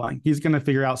without fouling. He's going to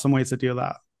figure out some ways to do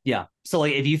that. Yeah. So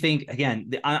like, if you think,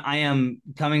 again, I am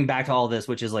coming back to all this,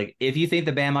 which is like, if you think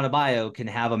that Bam Adebayo can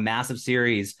have a massive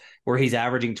series where he's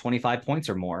averaging 25 points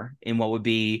or more in what would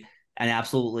be an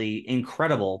absolutely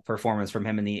incredible performance from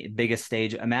him in the biggest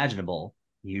stage imaginable,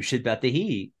 you should bet the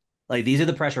Heat. Like, these are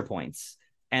the pressure points.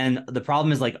 And the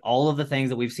problem is like all of the things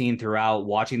that we've seen throughout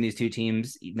watching these two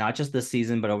teams, not just this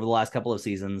season, but over the last couple of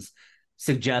seasons,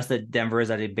 suggest that Denver is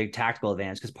at a big tactical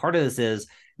advantage. Because part of this is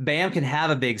Bam can have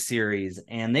a big series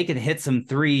and they can hit some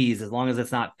threes as long as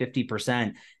it's not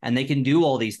 50%, and they can do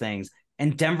all these things.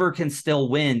 And Denver can still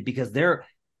win because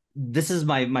this is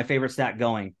my favorite stat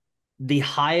going. The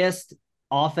highest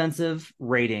offensive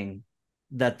rating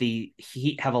that the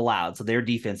Heat have allowed, so their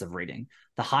defensive rating,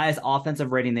 the highest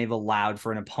offensive rating they've allowed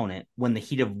for an opponent when the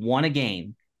Heat have won a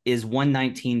game is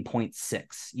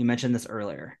 119.6. You mentioned this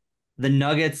earlier. The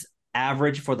Nuggets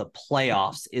average for the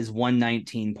playoffs is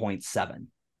 119.7.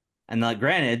 And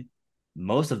granted,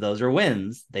 most of those are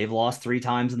wins. They've lost 3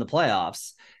 times in the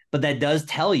playoffs, but that does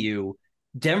tell you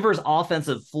Denver's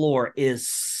offensive floor is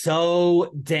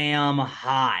so damn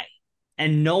high,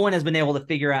 and no one has been able to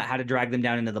figure out how to drag them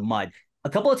down into the mud. A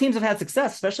couple of teams have had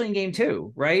success, especially in game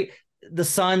 2, right? The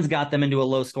Suns got them into a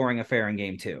low scoring affair in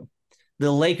game 2.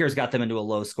 The Lakers got them into a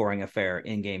low scoring affair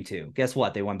in game 2. Guess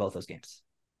what? They won both those games.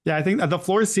 Yeah, I think the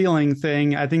floor ceiling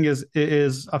thing, I think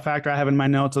is a factor I have in my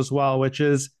notes as well, which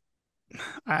is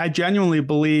I genuinely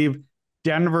believe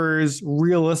Denver's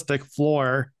realistic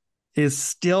floor is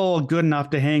still good enough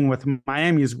to hang with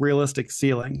Miami's realistic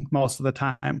ceiling most of the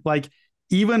time. Like,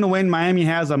 even when Miami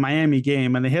has a Miami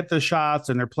game and they hit the shots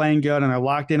and they're playing good and they're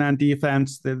locked in on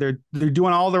defense, they're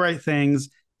doing all the right things,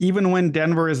 even when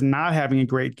Denver is not having a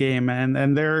great game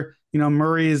and they're,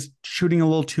 Murray's shooting a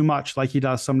little too much like he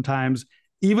does sometimes.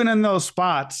 Even in those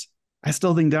spots, I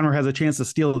still think Denver has a chance to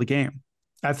steal the game.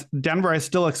 That's Denver. I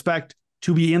still expect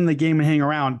to be in the game and hang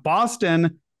around.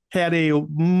 Boston had a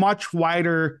much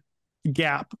wider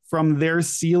gap from their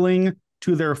ceiling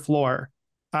to their floor.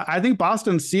 I think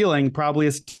Boston's ceiling probably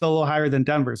is still a little higher than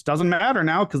Denver's. Doesn't matter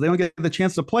now because they don't get the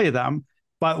chance to play them.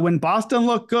 But when Boston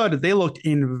looked good, they looked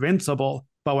invincible.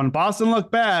 But when Boston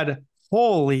looked bad,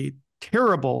 holy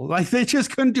terrible. Like, they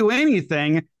just couldn't do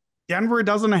anything. Denver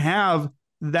doesn't have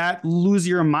that lose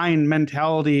your mind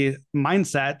mentality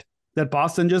mindset that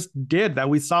Boston just did, that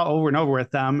we saw over and over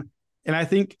with them. And I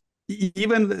think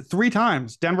even 3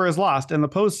 times Denver has lost in the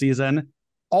postseason,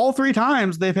 all 3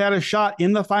 times they've had a shot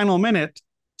in the final minute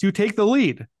to take the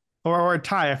lead or a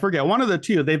tie. I forget, one of the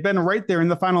two. They've been right there in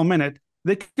the final minute.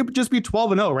 They could just be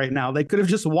 12-0 right now. They could have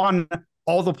just won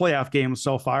all the playoff games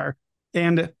so far.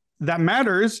 And that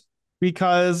matters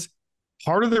because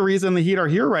part of the reason the Heat are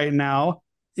here right now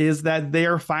is that they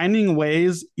are finding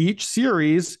ways each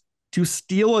series to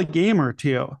steal a game or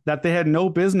two that they had no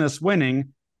business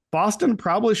winning. Boston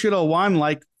probably should have won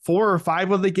like 4 or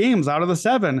 5 of the games out of the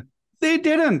 7. They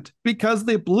didn't because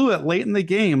they blew it late in the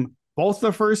game. Both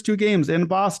the first 2 games in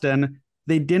Boston,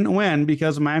 they didn't win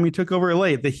because Miami took over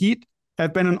late. The Heat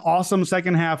have been an awesome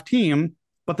second half team,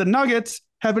 but the Nuggets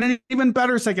have been an even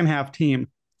better second half team.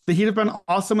 The Heat have been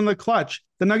awesome in the clutch.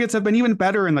 The Nuggets have been even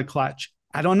better in the clutch.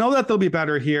 I don't know that they'll be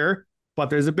better here, but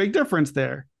there's a big difference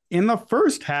there. In the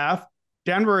first half,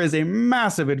 Denver is a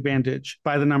massive advantage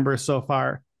by the numbers so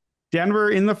far. Denver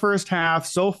in the first half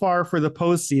so far for the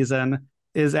postseason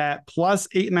is at plus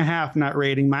 8.5 net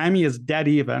rating. Miami is dead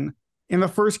even. In the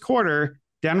first quarter,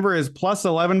 Denver is plus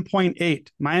 11.8.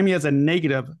 Miami has a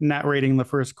negative net rating in the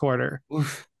first quarter.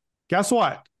 Oof. Guess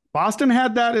what? Boston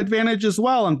had that advantage as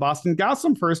well, and Boston got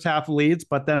some first half leads,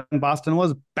 but then Boston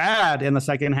was bad in the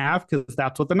second half because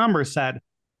that's what the numbers said.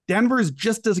 Denver's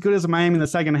just as good as Miami in the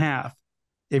second half.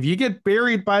 If you get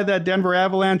buried by that Denver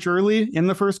Avalanche early in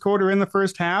the first quarter, in the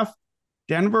first half,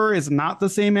 Denver is not the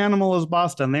same animal as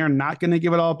Boston. They are not going to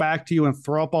give it all back to you and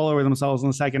throw up all over themselves in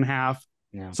the second half.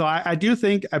 Yeah. So I do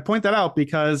think I point that out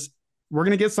because we're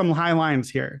going to get some high lines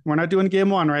here. We're not doing game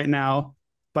one right now,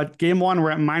 but game one,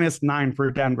 we're at -9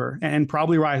 for Denver and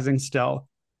probably rising still.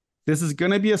 This is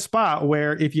going to be a spot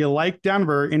where if you like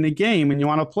Denver in a game and you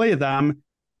want to play them,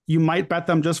 you might bet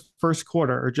them just first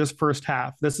quarter or just first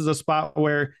half. This is a spot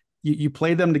where you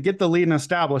play them to get the lead and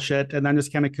establish it, and then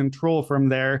just kind of control from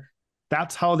there.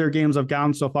 That's how their games have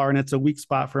gone so far, and it's a weak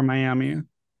spot for Miami.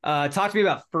 Talk to me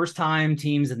about first-time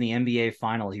teams in the NBA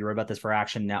Finals. You wrote about this for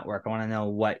Action Network. I want to know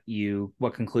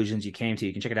what conclusions you came to.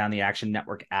 You can check it out on the Action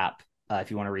Network app if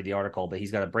you want to read the article. But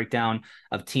he's got a breakdown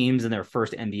of teams in their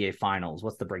first NBA Finals.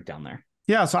 What's the breakdown there?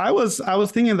 Yeah, so I was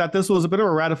thinking that this was a bit of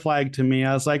a red flag to me.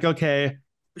 I was like, okay,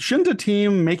 shouldn't a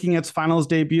team making its finals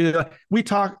debut? We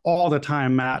talk all the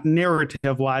time, Matt,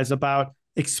 narrative-wise, about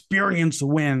experience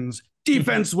wins,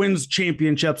 defense wins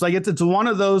championships. Like it's one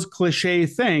of those cliche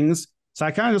things. So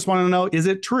I kind of just want to know, is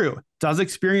it true? Does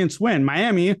experience win?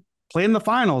 Miami played in the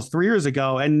finals 3 years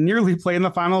ago and nearly played in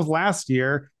the finals last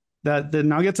year. The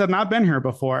Nuggets have not been here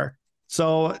before.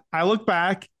 So I look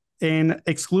back and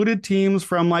excluded teams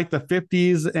from like the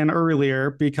 50s and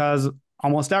earlier because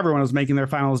almost everyone was making their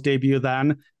finals debut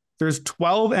then. There's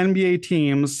 12 NBA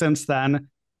teams since then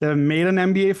that have made an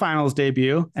NBA finals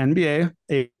debut. NBA,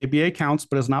 ABA counts,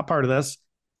 but is not part of this.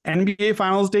 NBA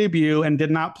finals debut and did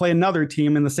not play another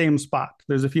team in the same spot.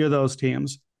 There's a few of those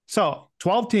teams. So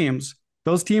 12 teams.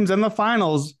 Those teams in the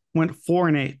finals went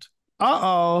 4-8.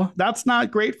 That's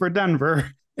not great for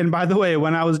Denver. And by the way,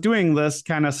 when I was doing this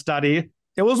kind of study,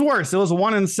 it was worse. It was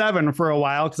 1-7 for a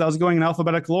while because I was going in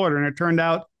alphabetical order, and it turned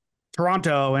out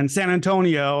Toronto and San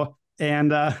Antonio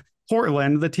and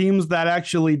Portland, the teams that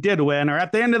actually did win, are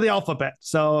at the end of the alphabet.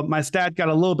 So my stat got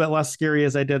a little bit less scary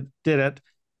as I did it.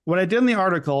 What I did in the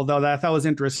article, though, that I thought was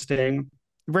interesting,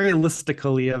 very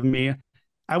listically of me,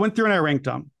 I went through and I ranked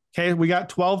them. Okay, we got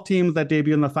 12 teams that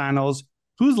debut in the finals.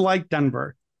 Who's like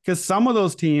Denver? Because some of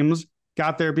those teams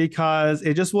got there because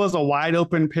it just was a wide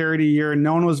open parity year.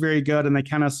 No one was very good, and they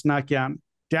kind of snuck in.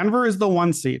 Denver is the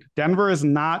 1 seed. Denver is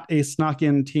not a snuck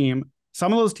in team.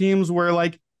 Some of those teams were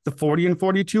like the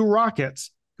 40-42 Rockets,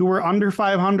 who were under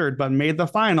 500 but made the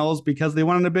finals because they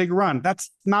wanted a big run. That's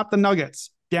not the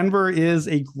Nuggets. Denver is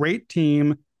a great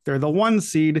team. They're the 1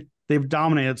 seed. They've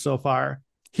dominated so far.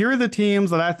 Here are the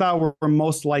teams that I thought were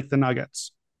most like the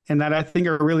Nuggets and that I think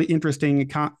are really interesting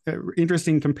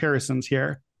comparisons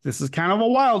here. This is kind of a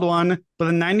wild one, but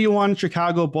the 91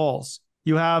 Chicago Bulls.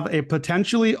 You have a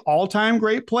potentially all-time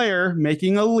great player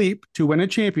making a leap to win a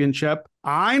championship.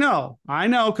 I know,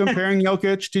 comparing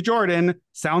Jokic to Jordan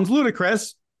sounds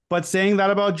ludicrous, but saying that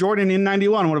about Jordan in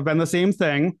 91 would have been the same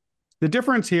thing. The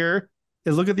difference here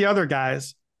is look at the other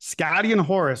guys. Scottie and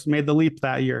Horace made the leap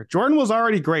that year. Jordan was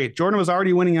already great. Jordan was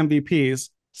already winning MVPs.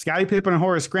 Scottie Pippen and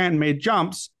Horace Grant made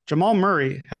jumps. Jamal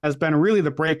Murray has been really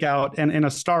the breakout and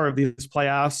a star of these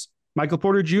playoffs. Michael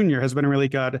Porter Jr. has been really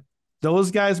good.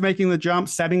 Those guys making the jump,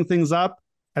 setting things up,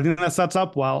 I think that sets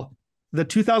up well. The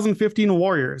 2015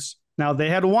 Warriors. Now, they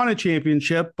had won a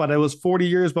championship, but it was 40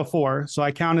 years before. So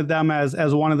I counted them as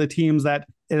one of the teams that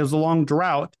it was a long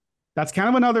drought. That's kind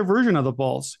of another version of the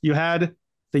Bulls. You had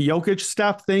the Jokic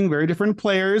Steph thing, very different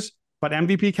players, but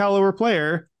MVP caliber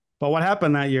player. But what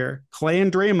happened that year? Clay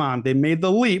and Draymond, they made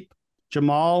the leap.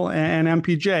 Jamal and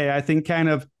MPJ, I think kind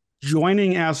of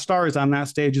joining as stars on that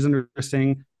stage is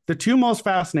interesting. The two most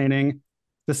fascinating,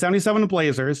 the 77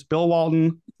 Blazers, Bill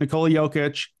Walton, Nikola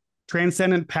Jokic,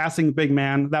 transcendent passing big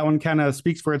man. That one kind of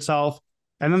speaks for itself.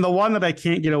 And then the one that I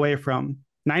can't get away from,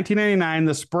 1999,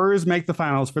 the Spurs make the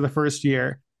finals for the first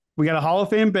year. We got a Hall of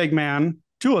Fame big man,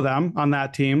 2 of them on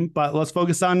that team, but let's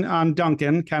focus on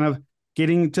Duncan, kind of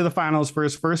getting to the finals for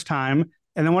his first time.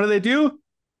 And then what do?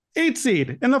 8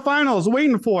 seed in the finals,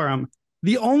 waiting for him.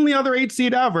 The only other 8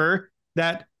 seed ever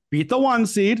that beat the 1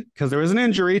 seed because there was an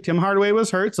injury. Tim Hardaway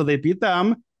was hurt, so they beat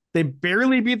them. They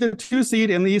barely beat the 2 seed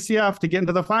in the ECF to get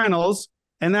into the finals.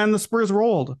 And then the Spurs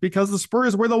rolled because the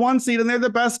Spurs were the 1 seed and they're the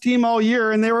best team all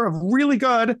year and they were really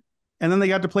good. And then they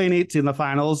got to play an 8 seed in the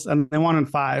finals and they won in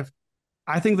 5.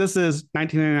 I think this is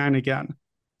 1999 again.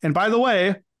 And by the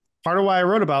way, part of why I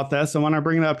wrote about this and when I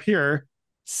bring it up here,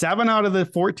 7 out of the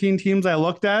 14 teams I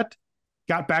looked at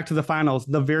got back to the finals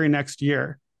the very next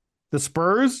year. The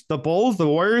Spurs, the Bulls, the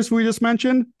Warriors, who we just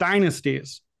mentioned,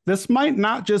 dynasties. This might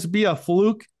not just be a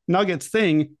fluke Nuggets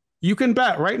thing. You can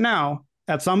bet right now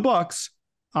at some books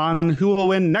on who will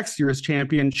win next year's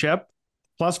championship.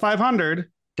 Plus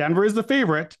 500, Denver is the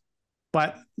favorite.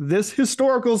 But this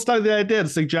historical study that I did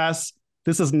suggests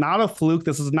this is not a fluke.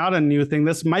 This is not a new thing.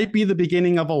 This might be the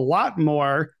beginning of a lot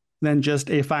more than just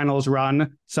a finals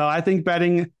run. So I think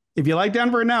betting if you like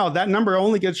Denver now, that number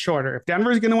only gets shorter. If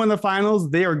Denver is going to win the finals,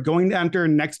 they are going to enter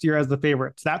next year as the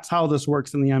favorites. That's how this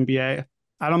works in the NBA.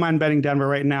 I don't mind betting Denver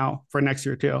right now for next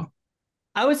year too.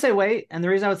 I would say wait. And the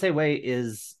reason I would say wait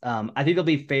is I think they'll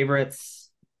be favorites.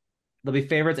 They'll be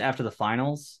favorites after the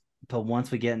finals. But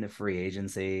once we get into free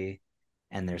agency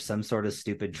and there's some sort of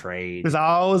stupid trade, there's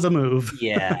always a move.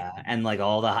 Yeah. And like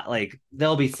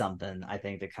there'll be something I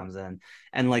think that comes in.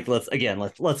 And like, let's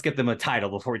get them a title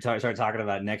before we start talking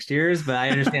about next year's. But I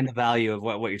understand the value of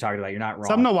what you're talking about. You're not wrong.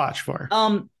 Something to watch for.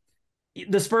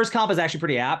 The Spurs comp is actually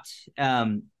pretty apt.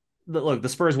 Look, the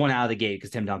Spurs went out of the gate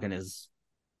because Tim Duncan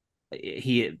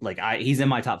he's in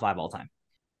my top 5 all time.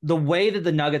 The way that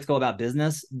the Nuggets go about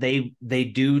business, they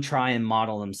do try and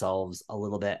model themselves a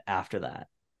little bit after that.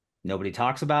 Nobody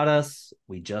talks about us.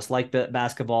 We just like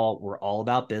basketball. We're all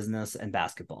about business and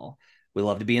basketball. We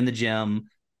love to be in the gym.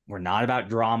 We're not about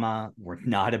drama. We're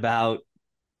not about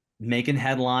making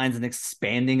headlines and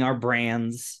expanding our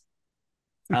brands.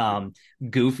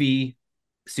 Goofy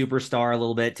superstar a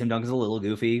little bit. Tim Duncan's a little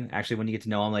goofy. Actually, when you get to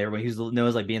know him, like everybody who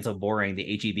knows like being so boring,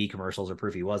 the HEB commercials are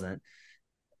proof he wasn't.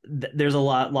 There's a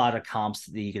lot of comps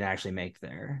that you can actually make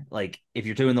there. Like if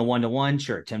you're doing the 1-to-1,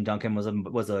 sure, Tim Duncan was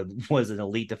an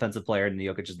elite defensive player and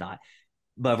Jokic is not.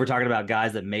 But if we're talking about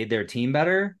guys that made their team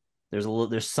better,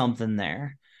 there's something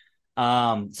there. So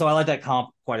I like that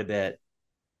comp quite a bit.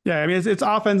 Yeah, I mean it's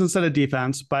offense instead of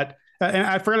defense. But and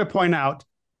I forgot to point out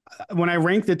when I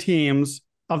rank the teams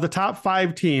of the top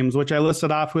 5 teams, which I listed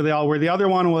off who they all were. The other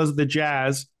one was the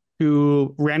Jazz,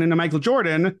 who ran into Michael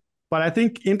Jordan. But I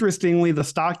think, interestingly, the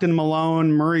Stockton,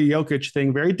 Malone, Murray, Jokic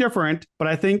thing, very different. But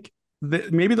I think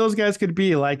that maybe those guys could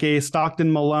be like a Stockton,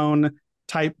 Malone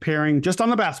type pairing just on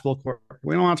the basketball court.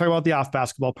 We don't want to talk about the off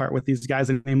basketball part with these guys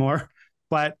anymore.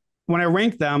 But when I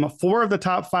rank them, 4 of the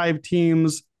top 5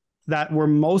 teams that were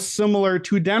most similar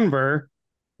to Denver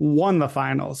won the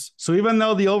finals. So even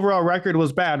though the overall record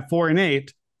was bad, 4-8,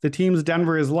 the teams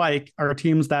Denver is like are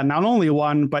teams that not only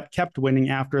won, but kept winning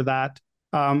after that.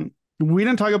 We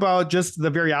didn't talk about just the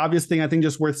very obvious thing, I think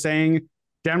just worth saying.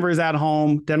 Denver is at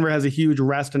home. Denver has a huge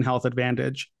rest and health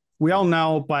advantage. We all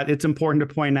know, but it's important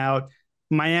to point out,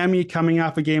 Miami coming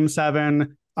off of Game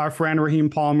 7, our friend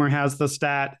Raheem Palmer has the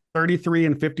stat 33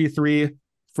 and 53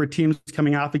 for teams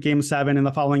coming off of Game 7 in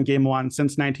the following Game 1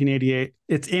 since 1988.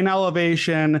 It's in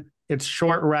elevation. It's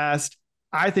short rest.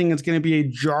 I think it's going to be a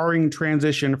jarring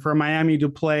transition for Miami to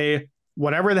play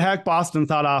whatever the heck Boston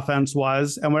thought offense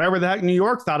was and whatever the heck New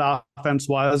York thought offense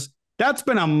was. That's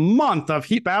been a month of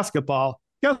Heat basketball.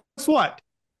 Guess what?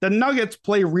 The Nuggets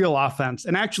play real offense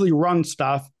and actually run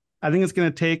stuff. I think it's going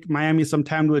to take Miami some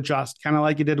time to adjust, kind of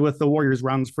like it did with the Warriors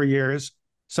runs for years.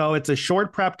 So it's a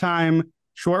short prep time,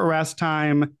 short rest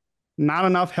time, not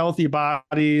enough healthy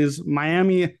bodies.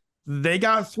 Miami, they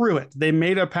got through it. They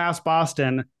made it past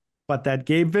Boston. But that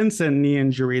Gabe Vincent knee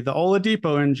injury, the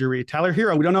Oladipo injury, Tyler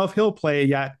Hero, we don't know if he'll play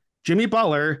yet. Jimmy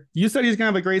Butler, you said he's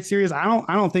going to have a great series. I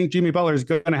don't think Jimmy Butler is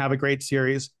going to have a great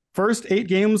series. First 8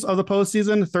 games of the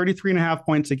postseason, 33.5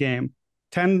 points a game.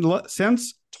 10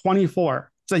 since 24.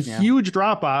 It's a huge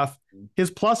drop off. His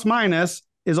plus minus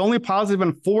is only positive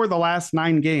in 4 of the last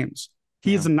 9 games.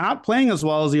 He's not playing as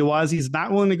well as he was. He's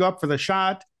not willing to go up for the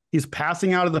shot. He's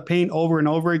passing out of the paint over and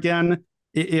over again.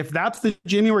 If that's the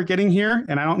Jimmy we're getting here,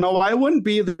 and I don't know why it wouldn't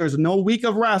be, there's no week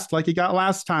of rest like he got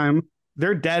last time.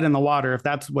 They're dead in the water if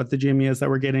that's what the Jimmy is that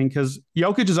we're getting, because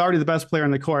Jokic is already the best player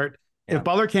on the court. Yeah. If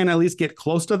Butler can at least get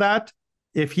close to that,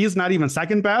 if he's not even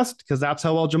second best, because that's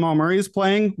how well Jamal Murray is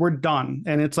playing, we're done.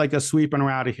 And it's like a sweep and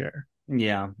we're out of here.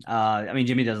 Yeah. I mean,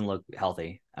 Jimmy doesn't look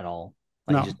healthy at all.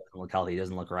 He just doesn't look healthy. He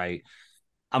doesn't look right.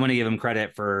 I'm going to give him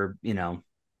credit for,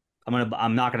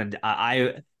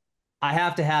 I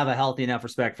have to have a healthy enough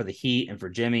respect for the Heat and for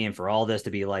Jimmy and for all this to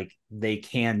be like, they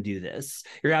can do this.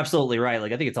 You're absolutely right.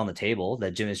 Like, I think it's on the table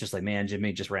that Jimmy's just like, man,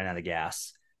 Jimmy just ran out of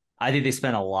gas. I think they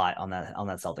spent a lot on that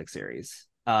Celtics series.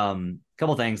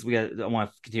 Couple things. I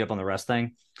want to continue up on the rest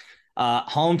thing.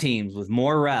 Home teams with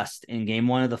more rest in Game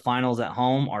 1 of the finals at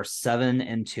home are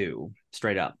 7-2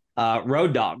 straight up.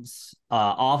 Road dogs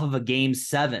off of a Game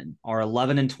 7 are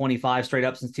 11-25 straight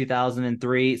up since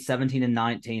 2003,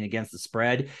 17-19 against the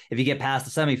spread. If you get past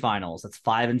the semifinals, that's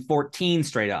 5-14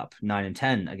 straight up,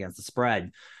 9-10 against the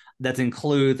spread. That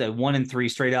includes a 1-3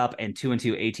 straight up and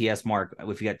 2-2 ATS mark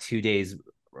if you got 2 days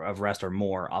of rest or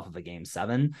more off of a Game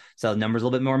 7. So the number's a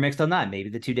little bit more mixed on that. Maybe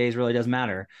the 2 days really does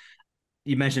matter.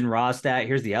 You mentioned raw stat.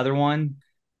 Here's the other one.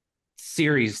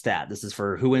 Series stat. This is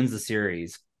for who wins the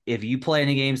series. If you play in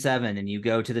a Game 7 and you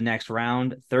go to the next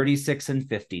round,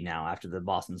 36-50 now after the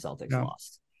Boston Celtics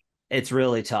lost. It's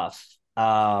really tough. So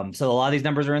a lot of these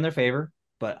numbers are in their favor,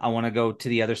 but I want to go to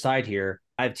the other side here.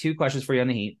 I have two questions for you on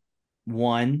the Heat.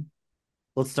 One,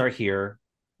 let's start here.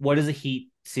 What does a Heat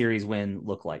series win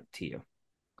look like to you?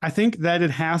 I think that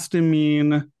it has to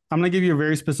mean, I'm going to give you a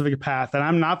very specific path, and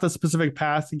I'm not the specific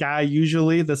path guy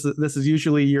usually. This is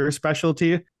usually your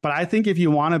specialty, but I think if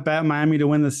you want to bet Miami to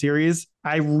win the series,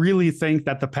 I really think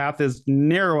that the path is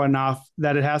narrow enough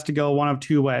that it has to go one of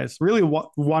two ways. Really,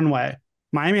 one way.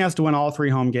 Miami has to win all 3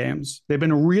 home games. They've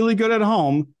been really good at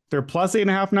home. They're plus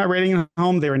 8.5 net rating at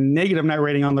home. They're a negative net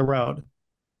rating on the road.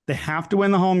 They have to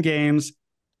win the home games.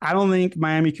 I don't think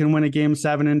Miami can win a game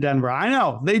 7 in Denver. I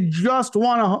know they just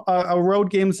won a road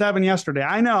game 7 yesterday.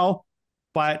 I know,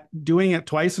 but doing it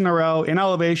twice in a row in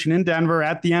elevation in Denver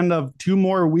at the end of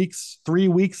 3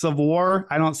 weeks of war,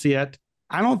 I don't see it.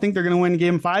 I don't think they're going to win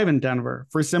game 5 in Denver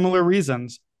for similar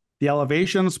reasons. The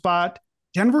elevation spot,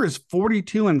 Denver is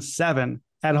 42-7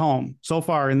 at home so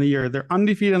far in the year. They're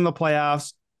undefeated in the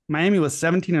playoffs. Miami was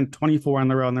 17-24 on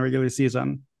the road in the regular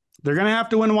season. They're going to have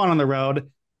to win 1 on the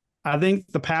road. I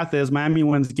think the path is Miami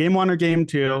wins game 1 or game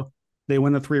 2. They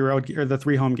win the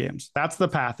 3 home games. That's the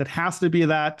path. It has to be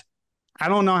that. I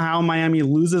don't know how Miami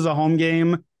loses a home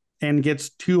game and gets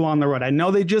 2 on the road. I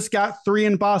know they just got 3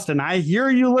 in Boston. I hear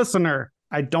you, listener.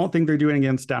 I don't think they're doing it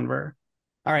against Denver.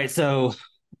 All right. So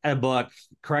at a book,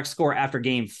 correct score after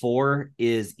game 4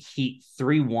 is Heat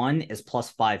 3-1 is plus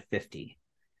 550.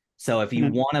 So if you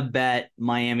want to bet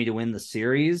Miami to win the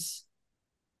series,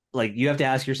 like you have to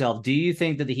ask yourself, do you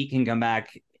think that the Heat can come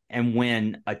back and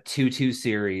win a 2-2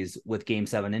 series with game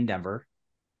 7 in Denver?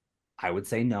 I would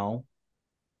say no.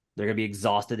 They're going to be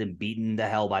exhausted and beaten to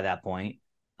hell by that point.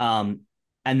 And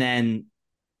then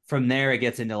from there, it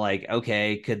gets into like,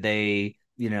 okay, could they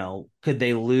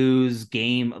lose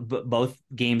both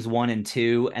games 1 and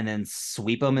 2 and then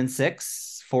sweep them in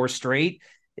 4 straight?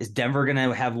 Is Denver going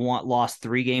to have lost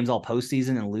 3 games all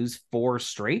postseason and lose 4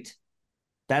 straight?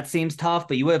 That seems tough,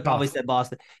 but you would have probably said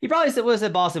Boston. You probably would have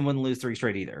said Boston wouldn't lose 3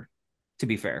 straight either, to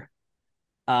be fair.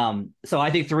 So I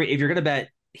think if you're going to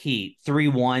bet Heat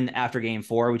 3-1 after game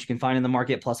 4, which you can find in the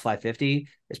market plus 550,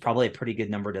 is probably a pretty good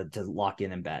number to lock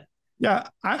in and bet. Yeah,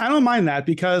 I don't mind that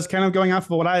because kind of going off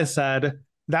of what I said,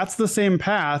 that's the same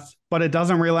path, but it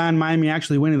doesn't rely on Miami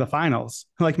actually winning the finals.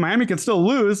 Like Miami can still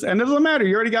lose and it doesn't matter.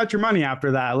 You already got your money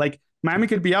after that. Like Miami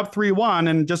could be up 3-1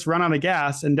 and just run out of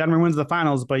gas and Denver wins the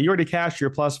finals, but you already cashed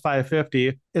your plus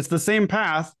 550. It's the same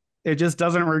path. It just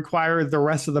doesn't require the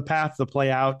rest of the path to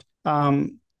play out.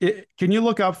 Can you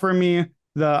look up for me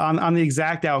on the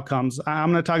exact outcomes?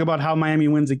 I'm going to talk about how Miami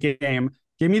wins a game.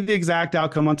 Give me the exact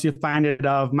outcome once you find it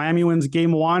of Miami wins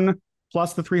game 1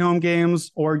 plus the 3 home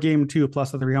games or game 2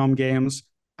 plus the 3 home games.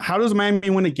 How does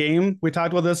Miami win a game? We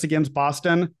talked about this against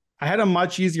Boston. I had a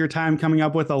much easier time coming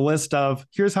up with a list of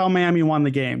here's how Miami won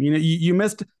the game. You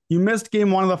missed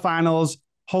game 1 of the finals.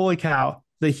 Holy cow.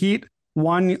 The Heat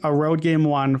won a road game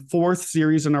 1, 4th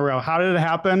series in a row. How did it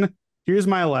happen? Here's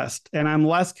my list, and I'm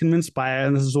less convinced by it,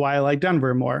 and this is why I like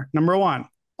Denver more. Number 1,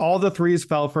 all the 3s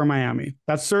fell for Miami.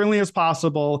 That certainly is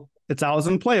possible. It's always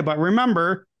in play, but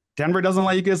remember, Denver doesn't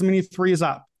let you get as many 3s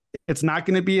up. It's not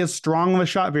going to be as strong of a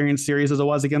shot variance series as it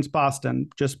was against Boston,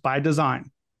 just by design.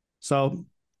 So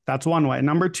that's one way.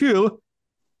 Number 2,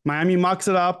 Miami mucks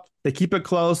it up. They keep it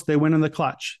close. They win in the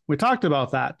clutch. We talked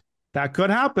about that. That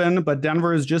could happen, but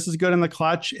Denver is just as good in the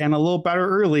clutch and a little better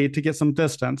early to get some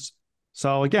distance.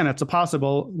 So again, it's a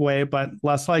possible way, but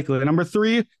less likely. Number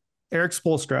 3, Erik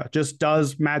Spoelstra just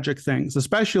does magic things,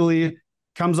 especially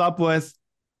comes up with,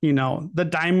 the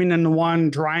diamond and 1,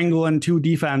 triangle and 2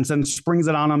 defense and springs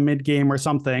it on a mid-game or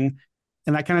something.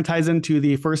 And that kind of ties into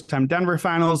the first time Denver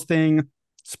finals thing.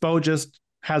 Spo just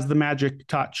has the magic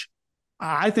touch.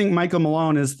 I think Michael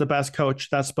Malone is the best coach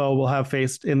that Spo will have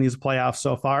faced in these playoffs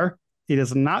so far. He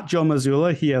is not Joe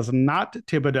Mazzulla. He is not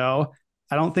Thibodeau.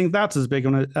 I don't think that's as big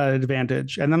of an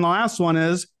advantage. And then the last one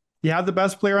is you have the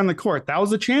best player on the court. That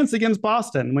was a chance against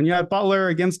Boston. When you had Butler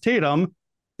against Tatum,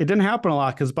 it didn't happen a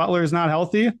lot because Butler is not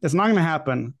healthy. It's not going to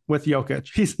happen with Jokic.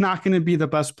 He's not going to be the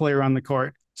best player on the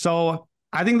court. So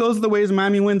I think those are the ways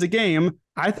Miami wins a game.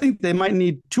 I think they might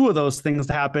need 2 of those things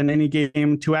to happen in any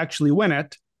game to actually win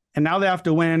it. And now they have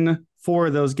to win 4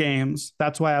 of those games.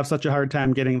 That's why I have such a hard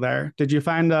time getting there. Did you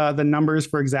find the numbers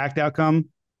for exact outcome?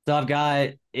 So I've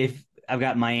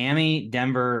got Miami,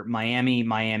 Denver,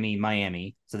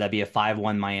 Miami. So that'd be a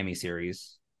 5-1 Miami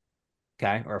series.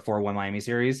 Okay. Or a 4-1 Miami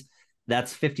series.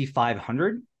 That's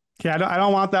 5,500. Okay. I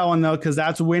don't want that one though, because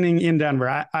that's winning in Denver.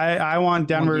 I want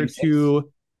Denver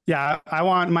I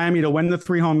want Miami to win the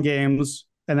 3 home games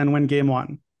and then win game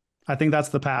 1. I think that's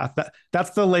the path.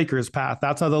 That's the Lakers path.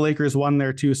 That's how the Lakers won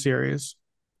their 2 series.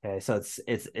 Okay. So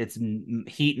it's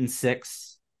Heat in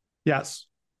 6. Yes.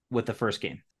 With the first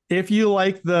game. if you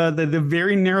like the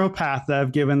very narrow path that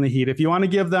I've given the Heat, if you want to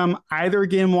give them either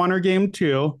game 1 or game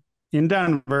 2 in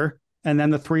Denver, and then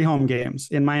the 3 home games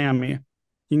in Miami,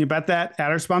 you can bet that at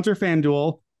our sponsor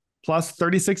FanDuel, plus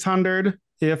 3,600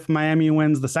 if Miami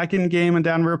wins the second game in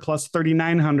Denver, plus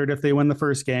 3,900 if they win the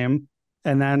first game,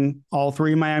 and then all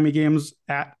 3 Miami games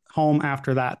at home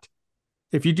after that.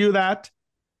 If you do that,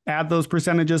 add those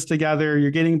percentages together,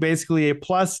 you're getting basically a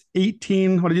plus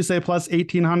 18. What did you say? Plus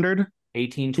 1,800?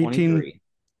 1823.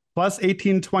 Plus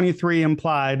 1,823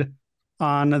 implied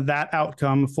on that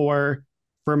outcome for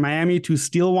Miami to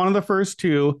steal one of the first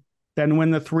 2, then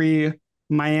win the 3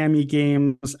 Miami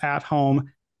games at home.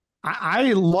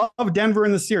 I love Denver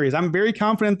in the series. I'm very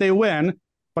confident they win.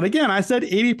 But again, I said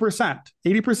 80%.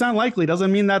 80% likely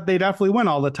doesn't mean that they definitely win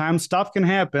all the time. Stuff can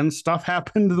happen. Stuff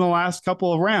happened in the last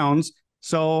couple of rounds.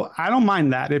 So I don't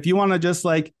mind that. If you want to just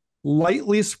like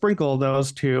lightly sprinkle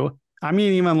those 2, I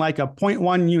mean, even like a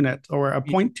 0.1 unit or a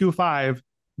 0.25,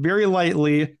 very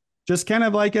lightly, just kind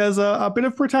of like as a bit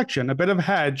of protection, a bit of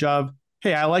hedge of,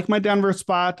 hey, I like my Denver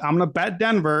spot. I'm going to bet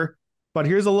Denver, but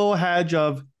here's a little hedge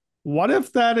of what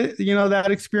if that,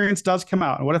 that experience does come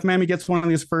out? What if Miami gets one of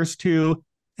these first 2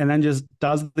 and then just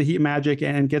does the Heat magic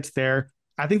and gets there?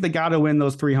 I think they got to win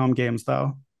those 3 home games,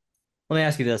 though. Let me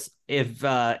ask you this.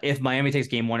 If Miami takes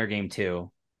game 1 or game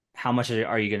 2, how much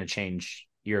are you going to change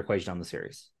your equation on the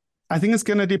series? I think it's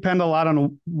going to depend a lot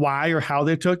on why or how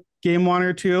they took game 1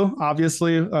 or 2.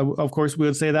 Obviously, of course, we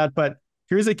would say that. But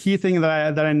here's a key thing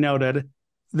that I noted.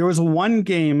 There was one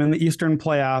game in the Eastern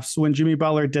playoffs when Jimmy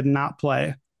Butler did not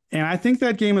play. And I think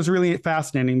that game is really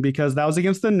fascinating because that was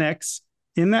against the Knicks.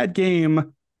 In that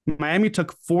game, Miami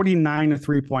took 49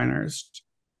 3-pointers.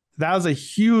 That was a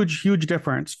huge, huge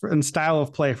difference in style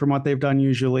of play from what they've done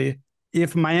usually.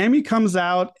 If Miami comes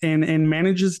out and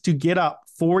manages to get up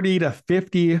 40 to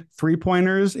 50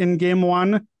 3-pointers in game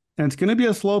 1, and it's going to be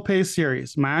a slow-paced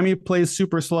series. Miami plays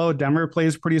super slow. Denver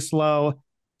plays pretty slow.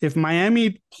 If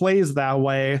Miami plays that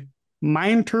way, my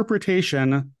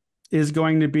interpretation is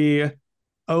going to be,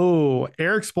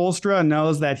 Eric Spoelstra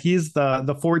knows that he's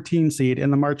the 14 seed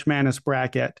in the March Madness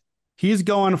bracket. He's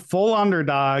going full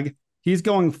underdog. He's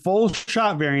going full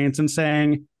shot variance and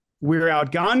saying, we're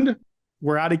outgunned.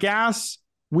 We're out of gas.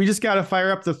 We just got to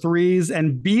fire up the threes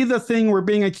and be the thing we're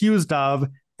being accused of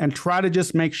and try to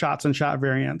just make shots and shot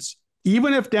variance.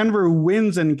 Even if Denver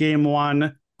wins in game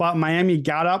 1, but Miami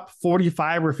got up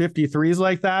 45 or 50 threes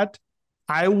like that,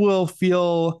 I will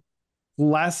feel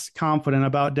less confident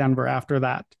about Denver after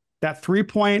that. That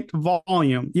 3-point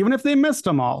volume, even if they missed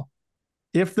them all,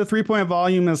 if the 3-point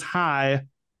volume is high,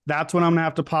 that's when I'm going to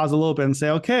have to pause a little bit and say,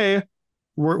 okay,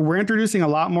 we're introducing a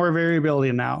lot more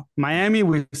variability now. Miami,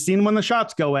 we've seen when the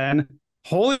shots go in.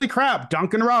 Holy crap,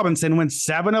 Duncan Robinson went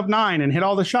 7 of 9 and hit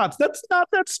all the shots. That's not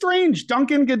that strange.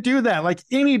 Duncan could do that like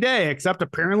any day, except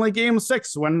apparently game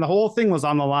 6 when the whole thing was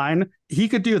on the line. He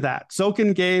could do that. So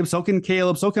can Gabe, so can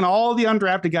Caleb, so can all the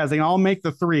undrafted guys. They can all make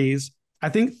the threes. I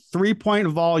think 3-point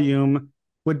volume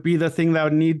would be the thing that I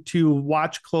would need to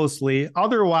watch closely.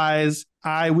 Otherwise,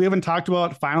 we haven't talked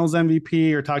about finals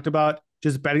MVP or talked about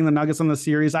just betting the Nuggets on the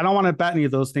series. I don't want to bet any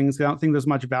of those things. I don't think there's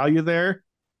much value there.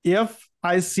 If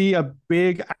I see a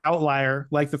big outlier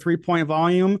like the 3-point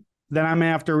volume, then I may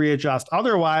have to readjust.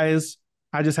 Otherwise,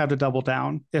 I just have to double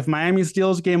down. If Miami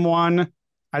steals game 1,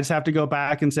 I just have to go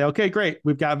back and say, okay, great.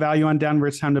 We've got value on Denver.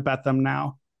 It's time to bet them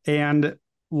now. And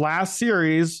last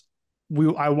series,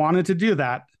 I wanted to do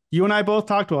that. You and I both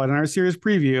talked about it in our series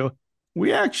preview.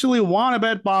 We actually want to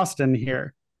bet Boston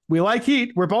here. We like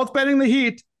Heat. We're both betting the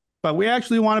Heat, but we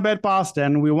actually want to bet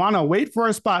Boston. We want to wait for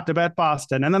a spot to bet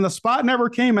Boston. And then the spot never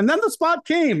came. And then the spot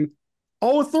came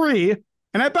 0-3.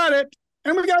 And I bet it.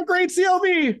 And we got great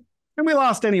CLV. And we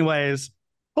lost anyways.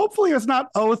 Hopefully it's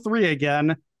not 0-3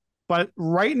 again. But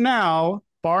right now,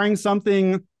 barring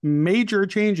something major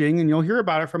changing, and you'll hear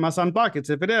about it from us on Buckets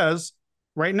if it is,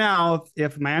 right now,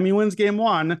 if Miami wins game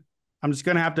 1, I'm just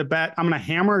going to have to bet. I'm going to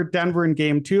hammer Denver in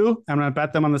game 2. I'm going to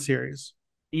bet them on the series.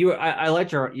 I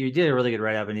liked you did a really good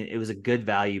write-up, and it was a good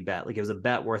value bet. Like, it was a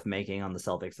bet worth making on the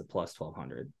Celtics at plus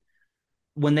 1,200.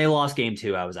 When they lost game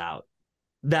 2, I was out.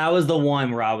 That was the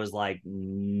one where I was like,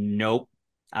 nope.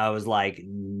 I was like,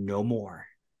 no more.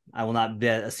 I will not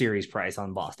bet a series price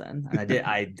on Boston. And I did.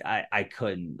 I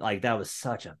couldn't. Like, that was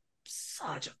such a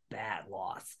bad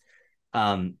loss.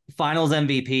 Finals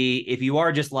MVP. If you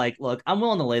are just like, look, I'm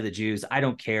willing to lay the juice. I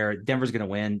don't care. Denver's going to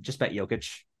win. Just bet Jokic.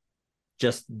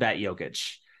 Just bet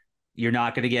Jokic. You're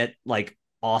not going to get like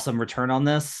awesome return on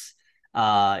this.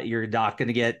 You're not going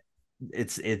to get.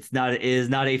 It is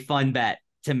not a fun bet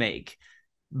to make.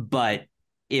 But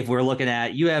if we're looking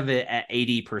at, you have it at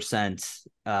 80%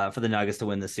 for the Nuggets to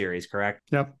win the series, correct?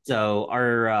 Yep. So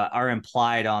our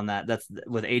implied on that's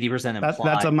with 80% implied.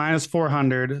 That's a minus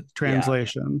 400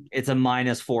 translation. Yeah, it's a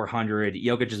minus 400.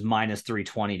 Jokic is minus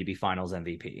 320 to be Finals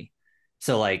MVP.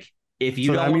 So like, if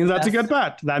you that means that's a good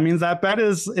bet. That means that bet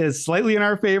is slightly in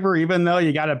our favor, even though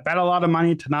you got to bet a lot of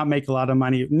money to not make a lot of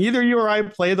money. Neither you or I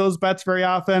play those bets very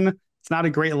often. It's not a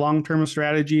great long-term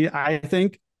strategy, I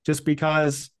think, just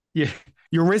because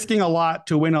you're risking a lot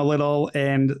to win a little.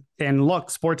 And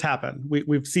look, sports happen.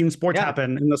 We've seen sports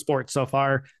happen in the sport so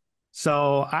far.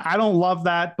 So I don't love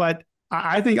that, but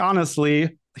I think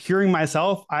honestly, hearing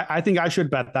myself, I think I should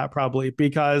bet that probably,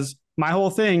 because my whole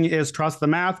thing is trust the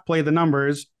math, play the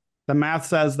numbers. The math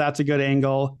says that's a good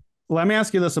angle. Let me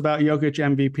ask you this about Jokic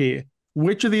MVP.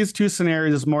 Which of these two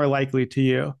scenarios is more likely to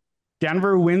you?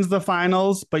 Denver wins the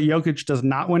finals, but Jokic does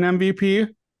not win MVP.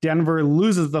 Denver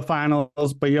loses the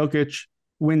finals, but Jokic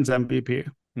wins MVP.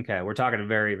 Okay, we're talking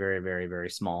very, very, very, very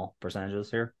small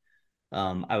percentages here.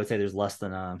 I would say there's less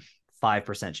than a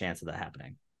 5% chance of that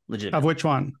happening. Legitimately. Of which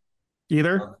one?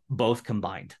 Either? Both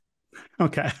combined.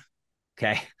 Okay.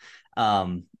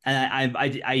 And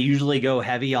I usually go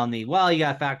heavy on the, well, you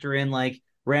got to factor in like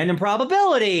random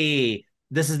probability.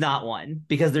 This is not one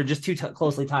because they're just too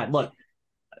closely tied. Look,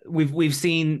 we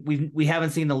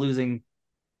haven't seen the losing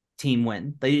team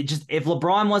win. If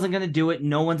LeBron wasn't going to do it,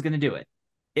 no one's going to do it.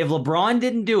 If LeBron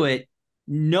didn't do it,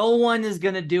 no one is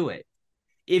going to do it.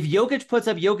 If Jokic puts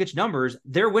up Jokic numbers,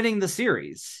 they're winning the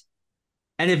series.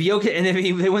 And if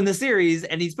they win the series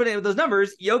and he's putting up those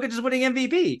numbers, Jokic is winning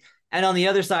MVP. And on the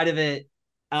other side of it,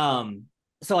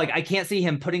 so like I can't see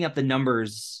him putting up the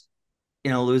numbers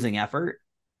in a losing effort.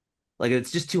 Like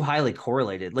it's just too highly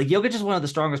correlated. Like Jokic is one of the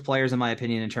strongest players in my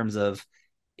opinion in terms of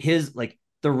his like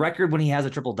the record when he has a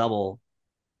triple double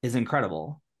is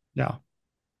incredible. Yeah.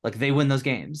 Like they win those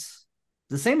games.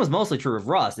 The same was mostly true of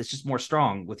Russ. It's just more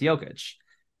strong with Jokic.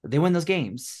 They win those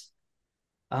games.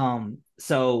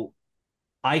 So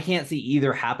I can't see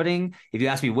either happening. If you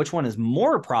ask me which one is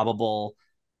more probable,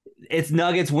 it's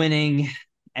Nuggets winning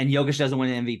and Jokic doesn't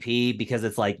win MVP because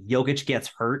it's like Jokic gets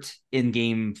hurt in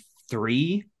game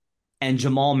 3 and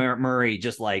Jamal Murray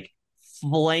just like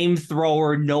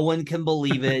flamethrower. No one can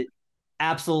believe it.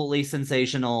 Absolutely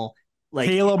sensational. Like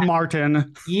Caleb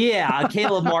Martin. Yeah, a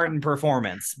Caleb Martin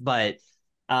performance, but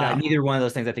neither one of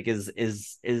those things I think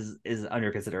is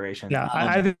under consideration. Yeah,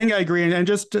 I think I agree. And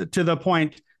just to the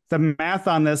point, the math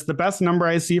on this, the best number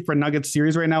I see for Nuggets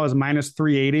series right now is minus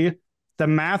 380. The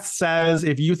math says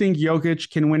if you think Jokic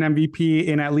can win MVP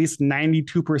in at least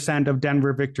 92% of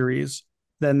Denver victories,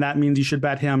 then that means you should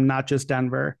bet him, not just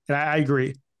Denver. And I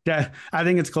agree. I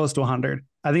think it's close to 100.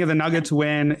 I think if the Nuggets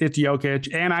win, it's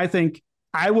Jokic. And I think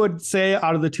I would say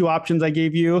out of the two options I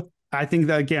gave you, I think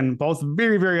that, again, both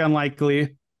very, very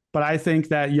unlikely. But I think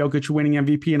that Jokic winning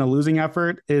MVP in a losing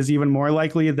effort is even more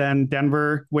likely than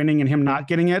Denver winning and him not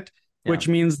getting it, which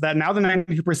means that now the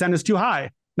 92% is too high.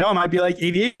 No, it might be like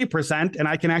 88%, and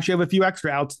I can actually have a few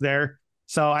extra outs there.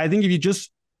 So I think if you just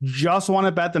want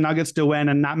to bet the Nuggets to win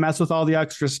and not mess with all the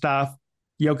extra stuff,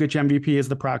 Jokic MVP is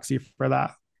the proxy for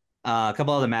that. A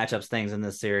couple other matchups things in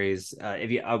this series.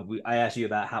 I asked you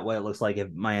about what it looks like if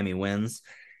Miami wins.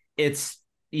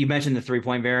 You mentioned the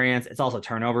 3-point variance. It's also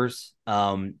turnovers.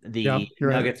 The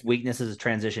Nuggets' weakness is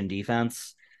transition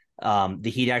defense.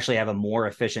 The Heat actually have a more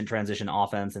efficient transition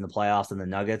offense in the playoffs than the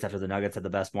Nuggets after the Nuggets had the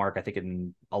best mark, I think,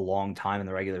 in a long time in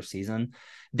the regular season.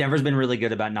 Denver's been really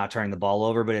good about not turning the ball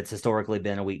over, but it's historically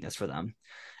been a weakness for them.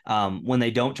 When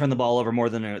they don't turn the ball over more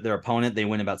than their opponent, they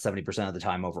win about 70% of the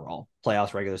time overall.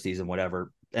 Playoffs, regular season,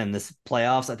 whatever. And this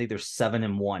playoffs, I think they're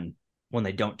 7-1 when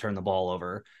they don't turn the ball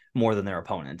over more than their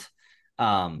opponent.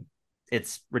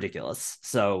 It's ridiculous.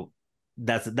 So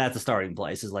that's a starting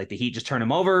place is like the Heat just turn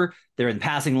them over. They're in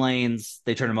passing lanes.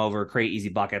 They turn them over, create easy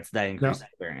buckets that increase that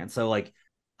variance. So like,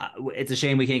 it's a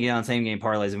shame we can't get on same game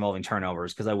parlays involving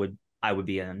turnovers. Cause I would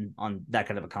be in on that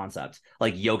kind of a concept,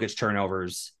 like Jokic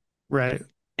turnovers, right?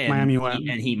 And Miami win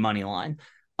and Heat money line.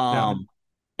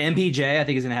 MPJ, I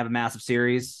think is going to have a massive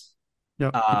series.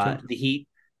 The Heat,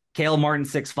 Caleb Martin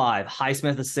 6'5",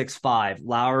 Highsmith is 6'5",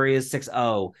 Lowry is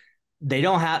 6'0". They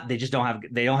don't have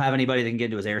anybody that can get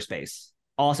into his airspace.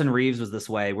 Austin Reeves was this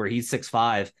way where he's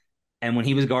 6'5", and when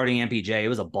he was guarding MPJ, it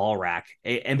was a ball rack.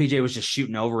 MPJ was just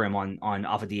shooting over him on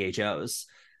off of DHOs.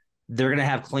 They're going to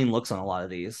have clean looks on a lot of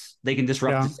these. They can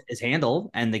disrupt his handle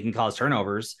and they can cause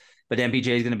turnovers, but MPJ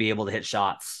is going to be able to hit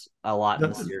shots a lot in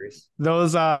the series.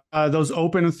 Those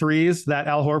open threes that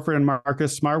Al Horford and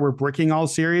Marcus Smart were bricking all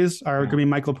series are going to be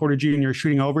Michael Porter Jr.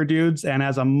 shooting over dudes and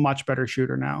as a much better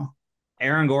shooter now.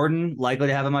 Aaron Gordon likely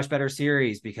to have a much better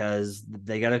series because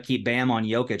they got to keep Bam on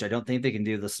Jokic. I don't think they can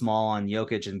do the small on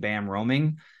Jokic and Bam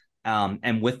roaming.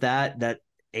 And with that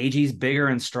AG's bigger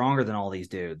and stronger than all these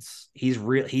dudes. He's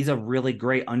a really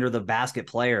great under the basket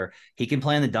player. He can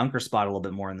play in the dunker spot a little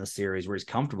bit more in this series where he's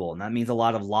comfortable. And that means a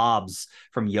lot of lobs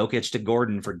from Jokic to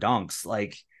Gordon for dunks.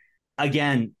 Like,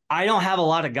 again, I don't have a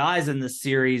lot of guys in this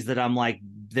series that I'm like,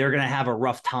 they're going to have a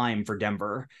rough time for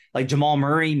Denver. Like Jamal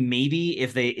Murray, maybe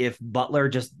if Butler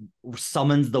just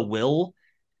summons the will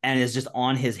and is just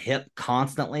on his hip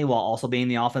constantly while also being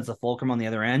the offensive fulcrum on the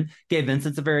other end. Gabe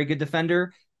Vincent's a very good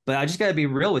defender. But I just got to be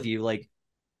real with you. Like,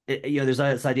 there's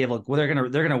this idea of like, well, they're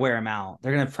going to wear him out.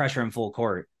 They're going to pressure him full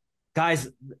court. Guys,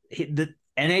 the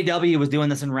NAW was doing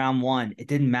this in round 1. It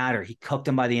didn't matter. He cooked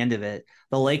him by the end of it.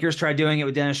 The Lakers tried doing it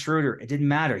with Dennis Schroeder. It didn't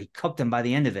matter. He cooked him by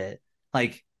the end of it.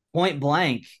 Like, point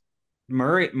blank,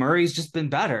 Murray's just been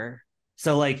better.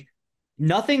 So like,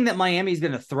 nothing that Miami's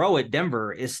going to throw at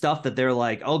Denver is stuff that they're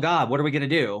like, oh God, what are we going to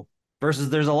do? Versus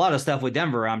there's a lot of stuff with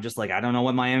Denver. I'm just like, I don't know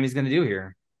what Miami's going to do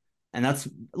here. And that's,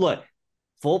 look,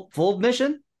 full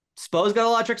mission. Spo's got a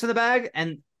lot of tricks in the bag,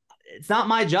 and it's not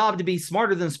my job to be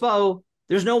smarter than Spo.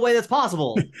 There's no way that's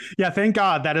possible. Yeah, thank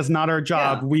God that is not our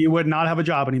job. Yeah. We would not have a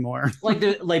job anymore.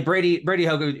 like Brady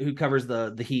Hogue, who covers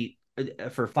the Heat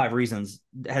for 5 Reasons,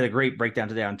 had a great breakdown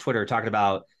today on Twitter talking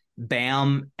about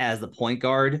Bam as the point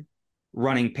guard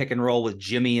running pick and roll with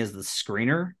Jimmy as the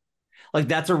screener. Like,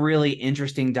 that's a really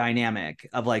interesting dynamic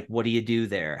of like, what do you do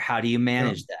there? How do you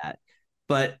manage that?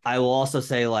 But I will also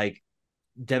say, like,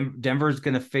 Denver's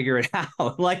going to figure it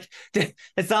out. Like,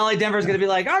 it's not like Denver's going to be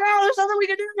like, oh, no, there's nothing we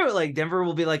can do. Like, Denver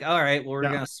will be like, all right, well, we're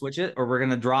going to switch it, or we're going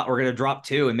to drop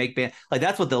 2 and make Bam. Like,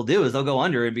 that's what they'll do, is they'll go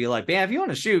under and be like, Bam, if you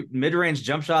want to shoot mid-range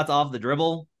jump shots off the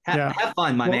dribble, have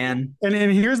fun, my man. And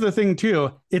here's the thing,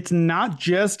 too. It's not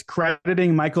just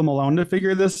crediting Michael Malone to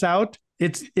figure this out.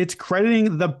 It's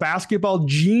crediting the basketball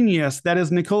genius that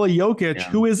is Nikola Jokic,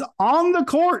 who is on the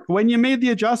court when you made the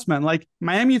adjustment. Like,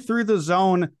 Miami threw the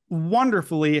zone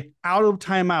wonderfully out of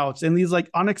timeouts in these like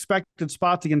unexpected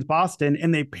spots against Boston,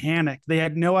 and they panicked. They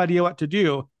had no idea what to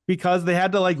do because they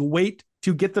had to like wait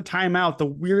to get the timeout, the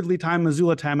weirdly timed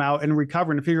Missoula timeout, and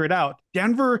recover and figure it out.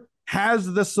 Denver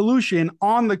has the solution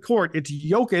on the court. It's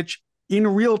Jokic in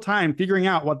real time figuring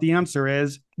out what the answer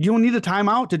is. You don't need a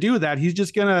timeout to do that. He's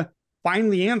just going to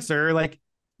find the answer. Like,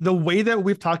 the way that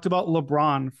we've talked about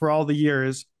LeBron for all the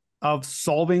years of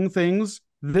solving things,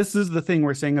 this is the thing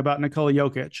we're saying about Nikola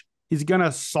Jokic. He's going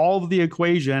to solve the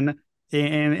equation,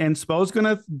 and Spo's going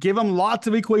to give him lots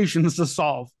of equations to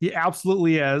solve. He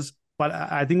absolutely is. But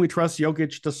I think we trust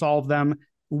Jokic to solve them.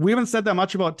 We haven't said that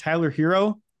much about Tyler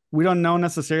Hero. We don't know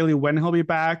necessarily when he'll be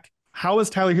back. How is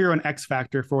Tyler Hero an X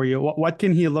factor for you? What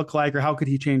can he look like, or how could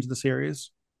he change the series?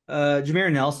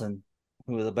 Jameer Nelson,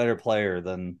 who is a better player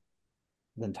than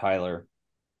Tyler,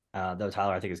 though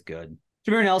Tyler I think is good.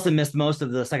 Jameer Nelson missed most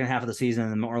of the second half of the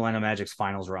season in the Orlando Magic's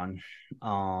finals run.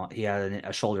 He had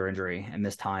a shoulder injury and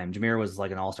missed time. Jameer was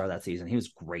like an all-star that season. He was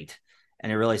great,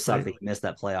 and it really sucked that he missed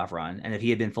that playoff run. And if he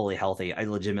had been fully healthy, I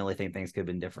legitimately think things could have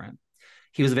been different.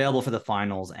 He was available for the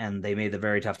finals, and they made the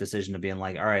very tough decision of being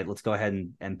like, all right, let's go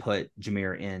ahead and put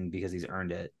Jameer in because he's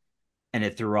earned it. And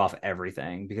it threw off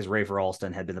everything because Rafer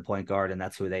Alston had been the point guard, and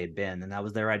that's who they had been, and that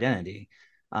was their identity.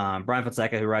 Brian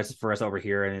Fonseca, who writes for us over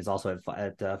here and is also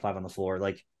at 5 on the floor,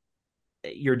 like,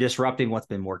 you're disrupting what's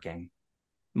been working.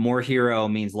 More Hero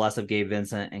means less of Gabe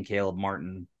Vincent and Caleb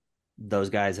Martin. Those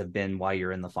guys have been why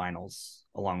you're in the finals,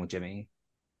 along with Jimmy,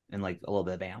 and like a little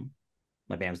bit of Bam,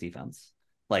 like Bam's defense.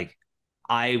 Like,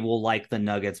 I will like the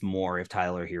Nuggets more if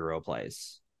Tyler Hero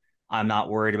plays. I'm not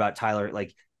worried about Tyler.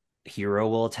 Like, Hero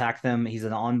will attack them. He's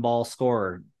an on-ball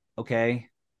scorer. Okay.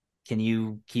 Can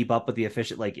you keep up with the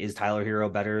efficient? Like, is Tyler Hero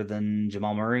better than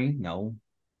Jamal Murray? No.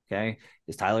 Okay.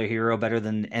 Is Tyler Hero better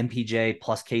than MPJ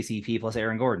plus KCP plus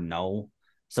Aaron Gordon? No.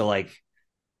 So like,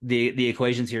 the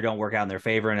equations here don't work out in their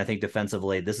favor. And I think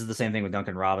defensively, this is the same thing with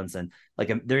Duncan Robinson.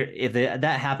 Like, if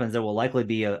that happens, there will likely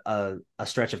be a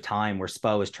stretch of time where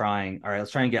Spo is trying, all right, let's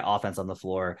try and get offense on the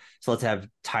floor. So let's have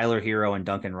Tyler Hero and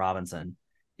Duncan Robinson.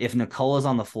 If Nicola's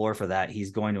on the floor for that, he's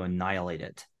going to annihilate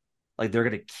it. Like, they're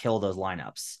going to kill those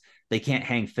lineups. They can't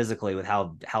hang physically with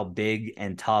how big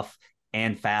and tough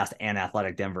and fast and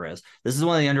athletic Denver is. This is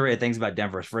one of the underrated things about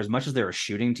Denver. For as much as they're a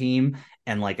shooting team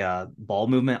and like a ball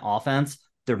movement offense,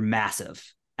 they're massive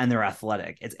and they're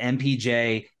athletic. It's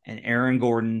MPJ and Aaron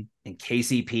Gordon and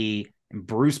KCP and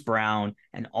Bruce Brown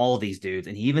and all of these dudes.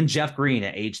 And even Jeff Green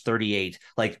at age 38,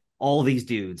 like, all these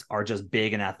dudes are just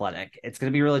big and athletic. It's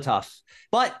going to be really tough.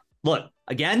 But look,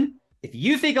 again, if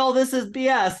you think all this is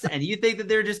BS and you think that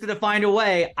they're just going to find a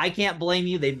way, I can't blame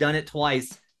you. They've done it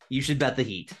twice. you should bet the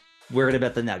Heat. We're going to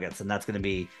bet the Nuggets, and that's going to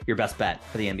be your best bet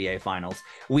for the NBA Finals.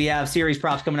 We have series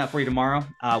props coming up for you tomorrow.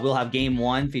 We'll have Game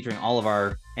 1 featuring all of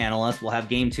our analysts. We'll have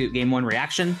Game 1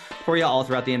 reaction for you all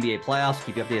throughout the NBA playoffs.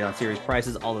 Keep you updated on series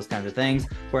prices, all those kinds of things.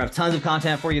 We'll have tons of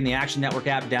content for you in the Action Network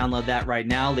app. Download that right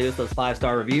now. Leave us those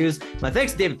 5-star reviews. My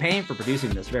thanks to David Payne for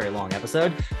producing this very long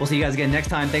episode. We'll see you guys again next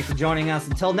time. Thanks for joining us.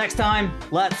 Until next time,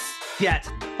 let's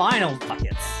get final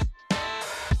buckets.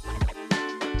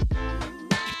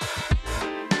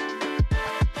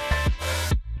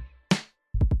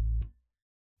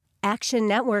 Action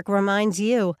Network reminds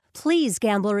you, please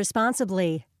gamble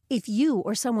responsibly. If you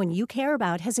or someone you care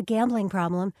about has a gambling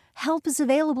problem, help is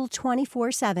available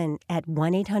 24/7 at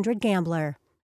 1-800-GAMBLER.